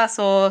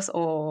codazos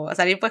o a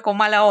salir pues con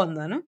mala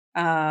onda, ¿no?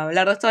 A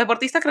hablar de estos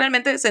deportistas que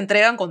realmente se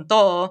entregan con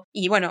todo.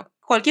 Y bueno,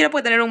 cualquiera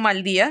puede tener un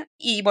mal día.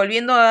 Y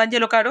volviendo a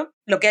Angelo Caro,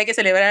 lo que hay que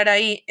celebrar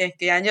ahí es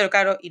que Angelo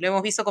Caro, y lo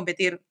hemos visto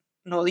competir,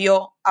 lo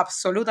dio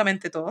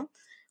absolutamente todo.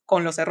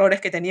 Con los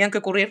errores que tenían que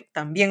ocurrir,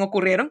 también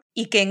ocurrieron.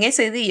 Y que en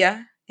ese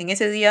día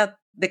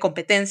de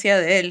competencia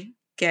de él,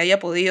 que haya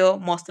podido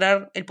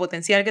mostrar el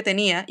potencial que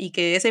tenía y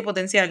que ese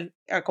potencial,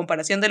 a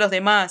comparación de los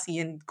demás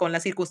y con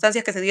las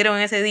circunstancias que se dieron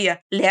en ese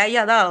día, le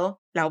haya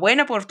dado la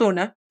buena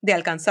fortuna de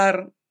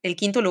alcanzar el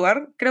quinto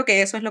lugar, creo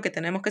que eso es lo que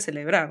tenemos que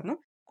celebrar, ¿no?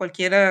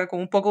 Cualquiera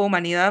con un poco de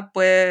humanidad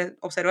puede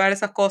observar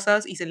esas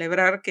cosas y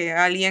celebrar que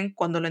a alguien,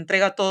 cuando lo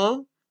entrega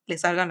todo, le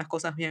salgan las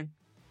cosas bien.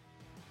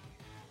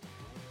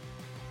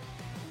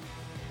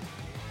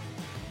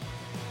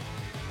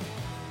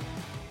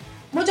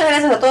 Muchas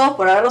gracias a todos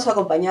por habernos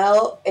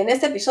acompañado en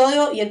este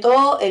episodio y en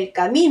todo el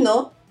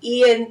camino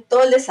y en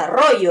todo el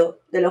desarrollo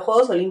de los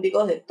Juegos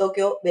Olímpicos de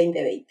Tokio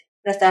 2020.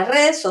 Nuestras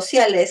redes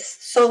sociales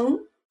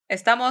son...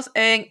 Estamos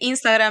en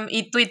Instagram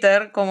y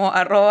Twitter como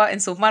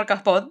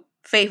 @ensusmarcaspod,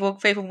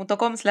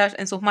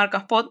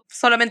 facebook.com/ensusmarcaspod.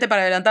 Solamente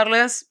para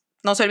adelantarles,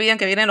 no se olviden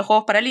que vienen los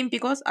Juegos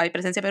Paralímpicos, hay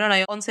presencia peruana,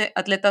 hay 11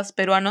 atletas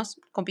peruanos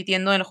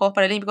compitiendo en los Juegos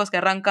Paralímpicos que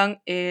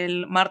arrancan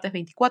el martes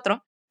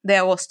 24 de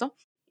agosto.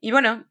 Y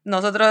bueno,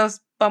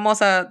 nosotros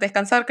vamos a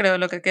descansar, creo,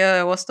 lo que queda de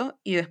agosto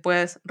y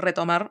después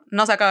retomar.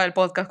 No se acaba el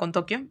podcast con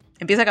Tokio.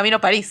 Empieza camino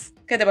a París.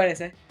 ¿Qué te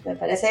parece? Me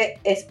parece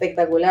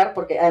espectacular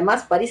porque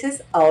además París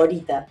es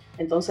ahorita.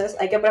 Entonces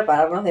hay que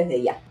prepararnos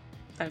desde ya.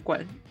 Tal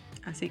cual.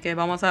 Así que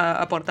vamos a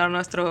aportar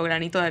nuestro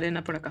granito de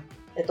arena por acá.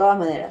 De todas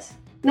maneras.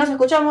 Nos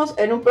escuchamos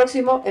en un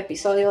próximo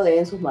episodio de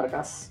En sus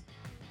marcas.